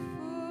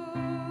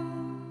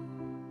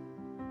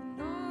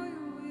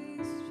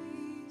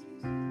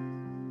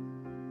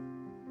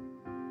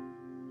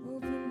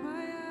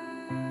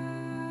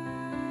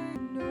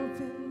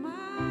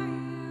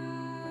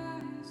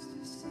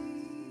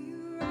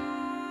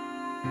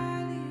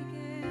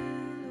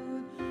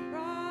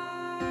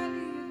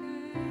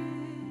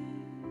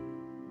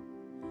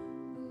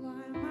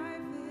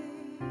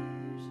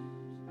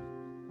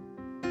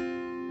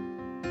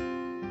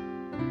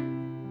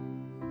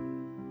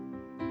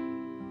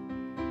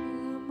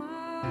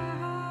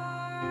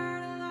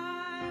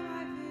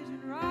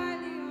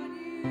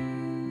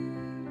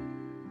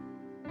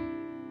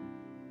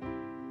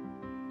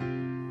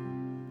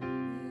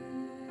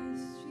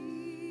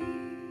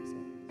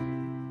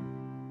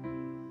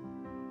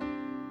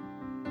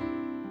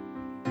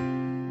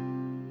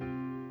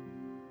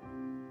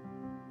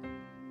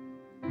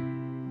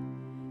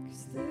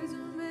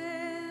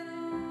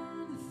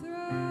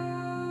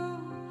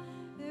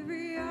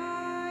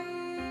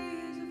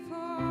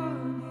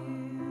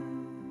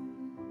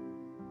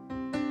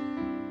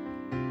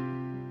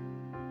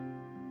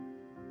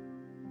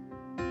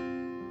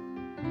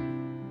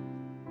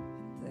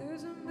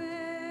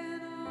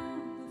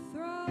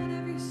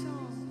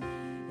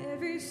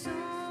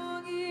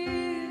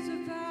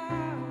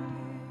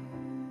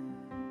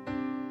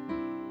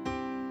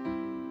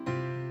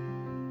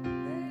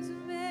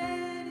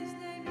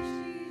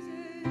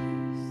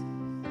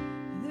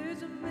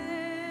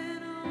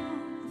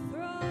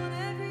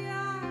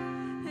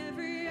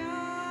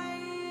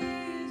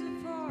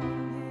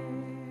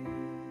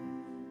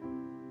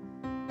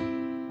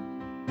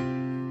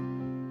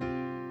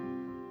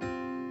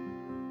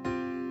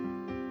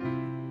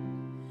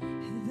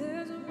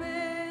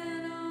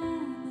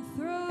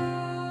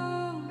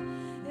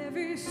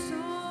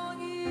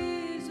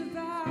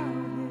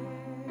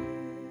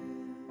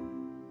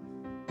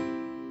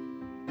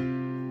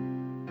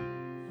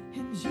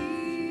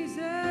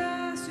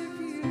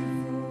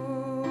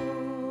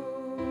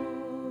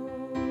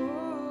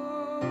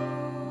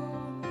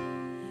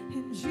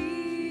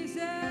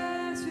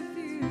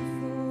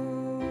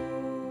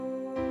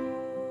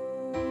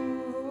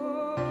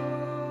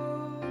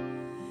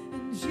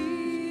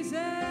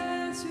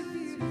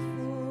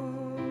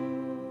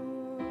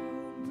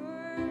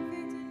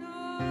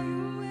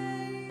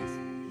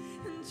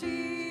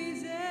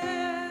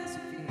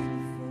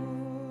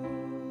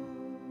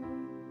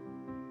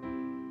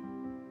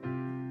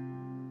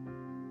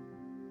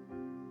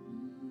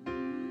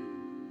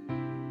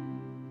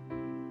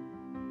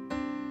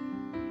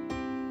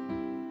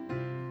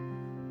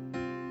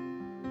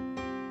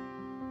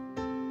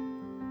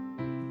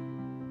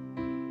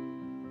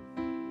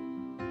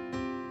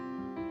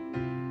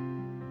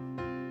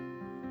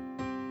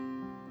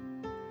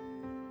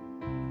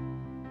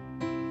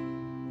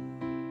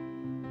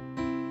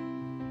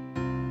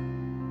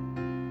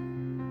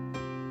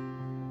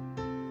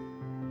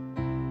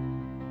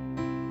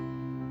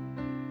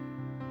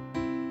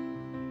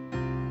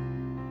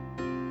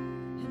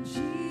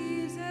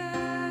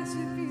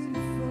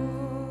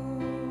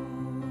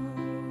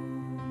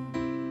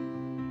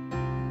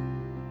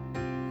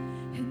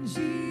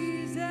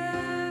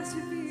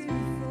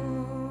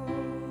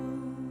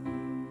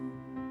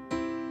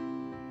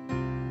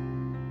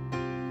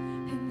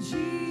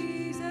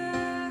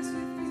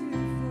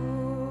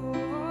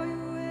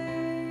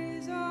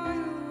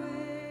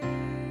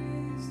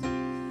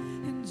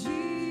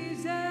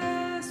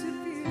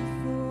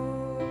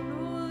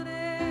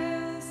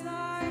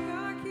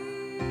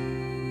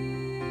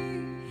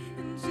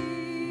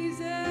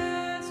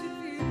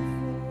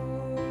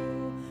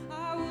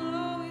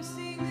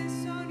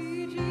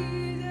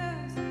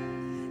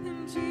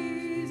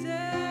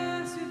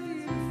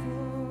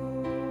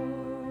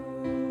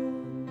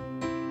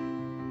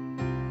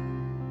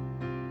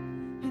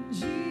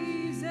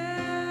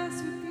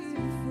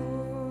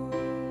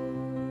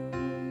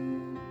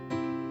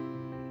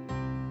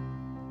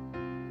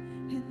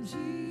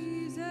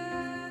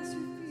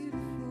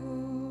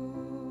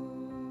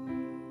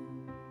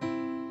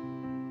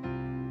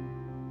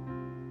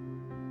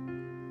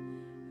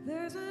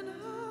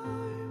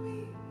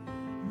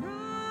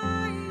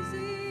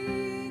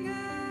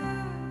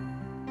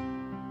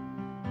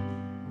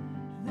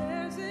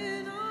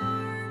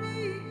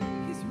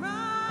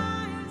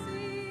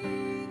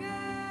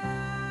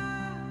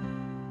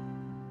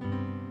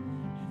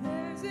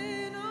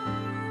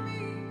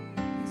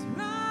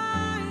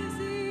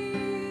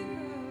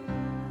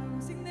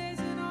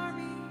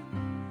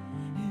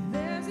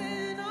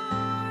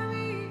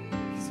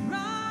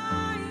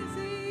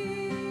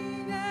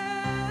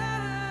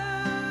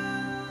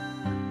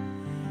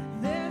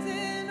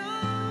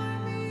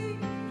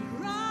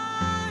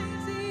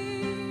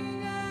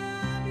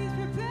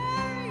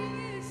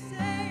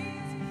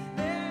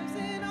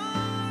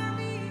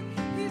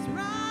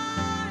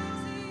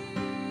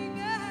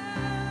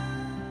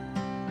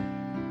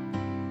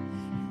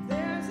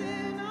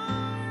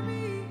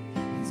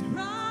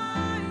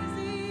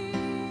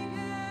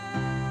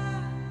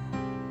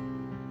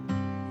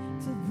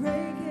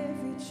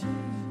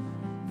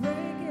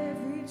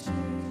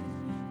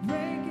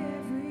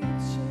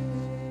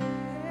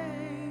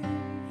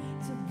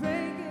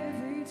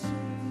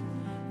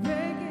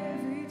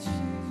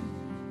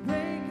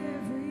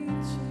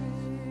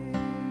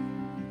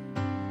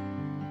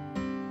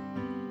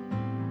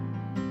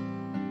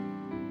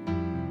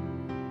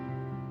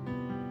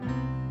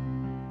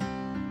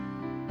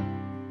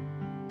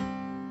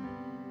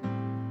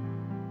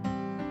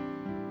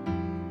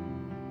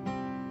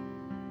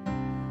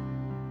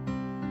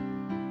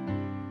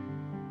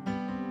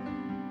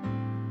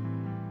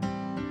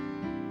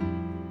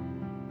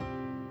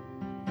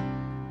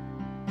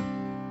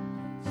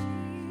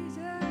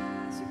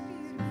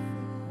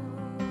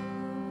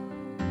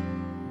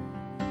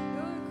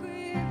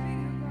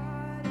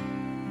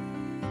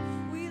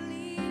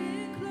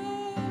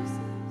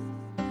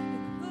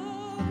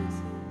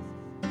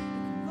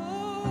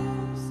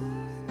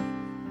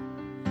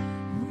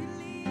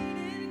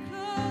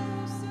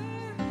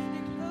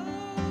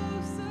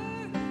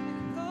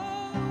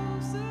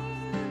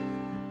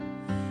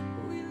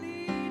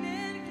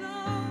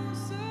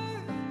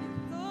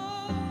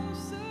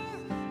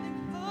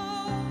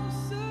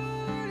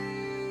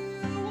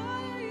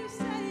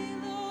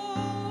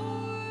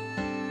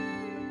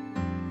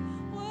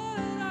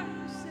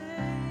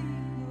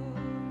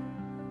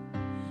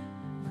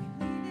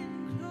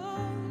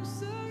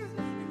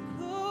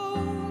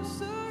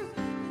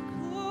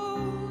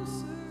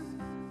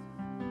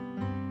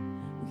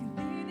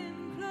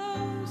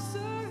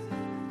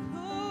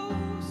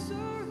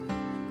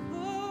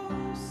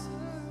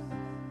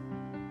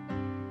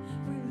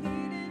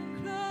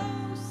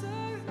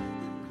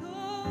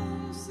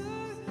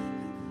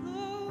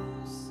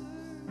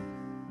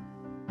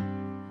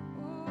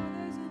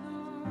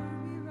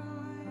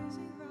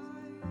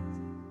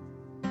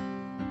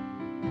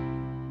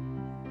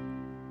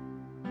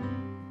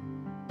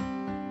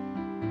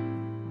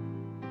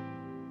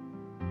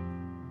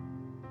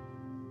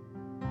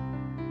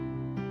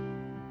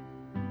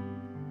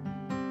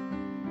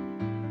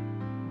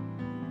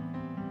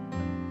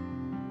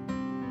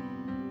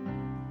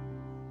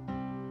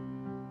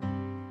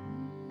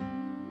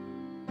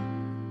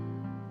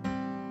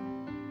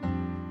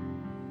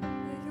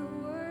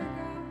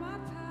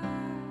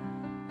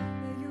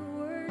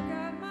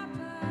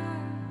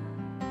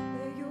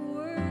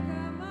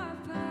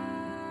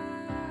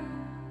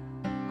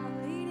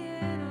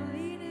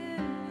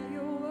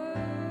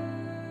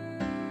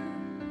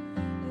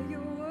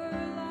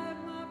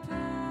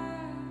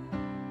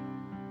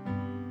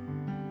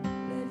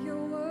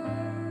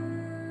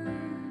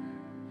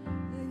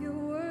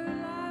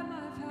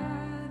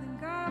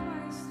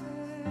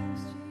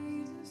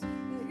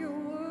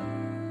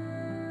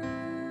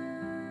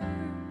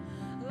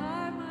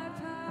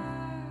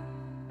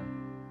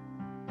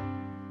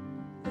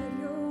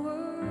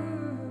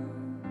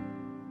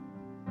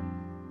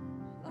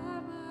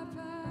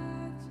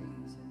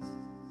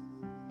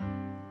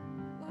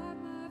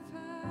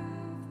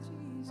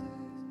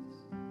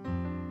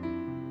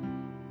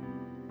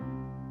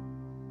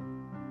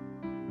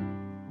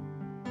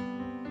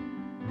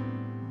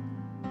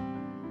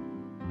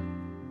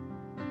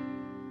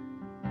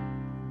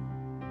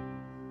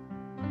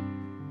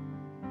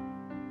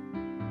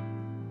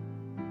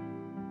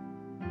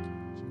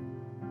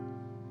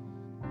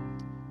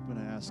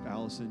 ask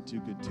Allison to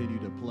continue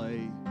to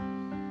play.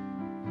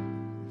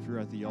 If you're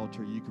at the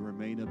altar, you can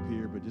remain up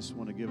here, but just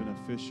want to give an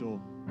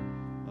official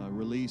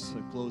release,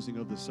 a closing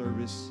of the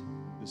service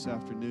this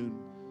afternoon.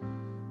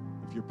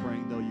 If you're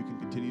praying, though, you can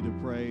continue to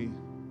pray,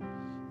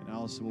 and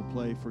Allison will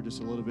play for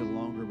just a little bit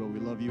longer, but we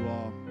love you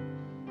all.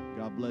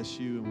 God bless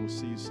you, and we'll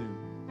see you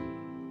soon.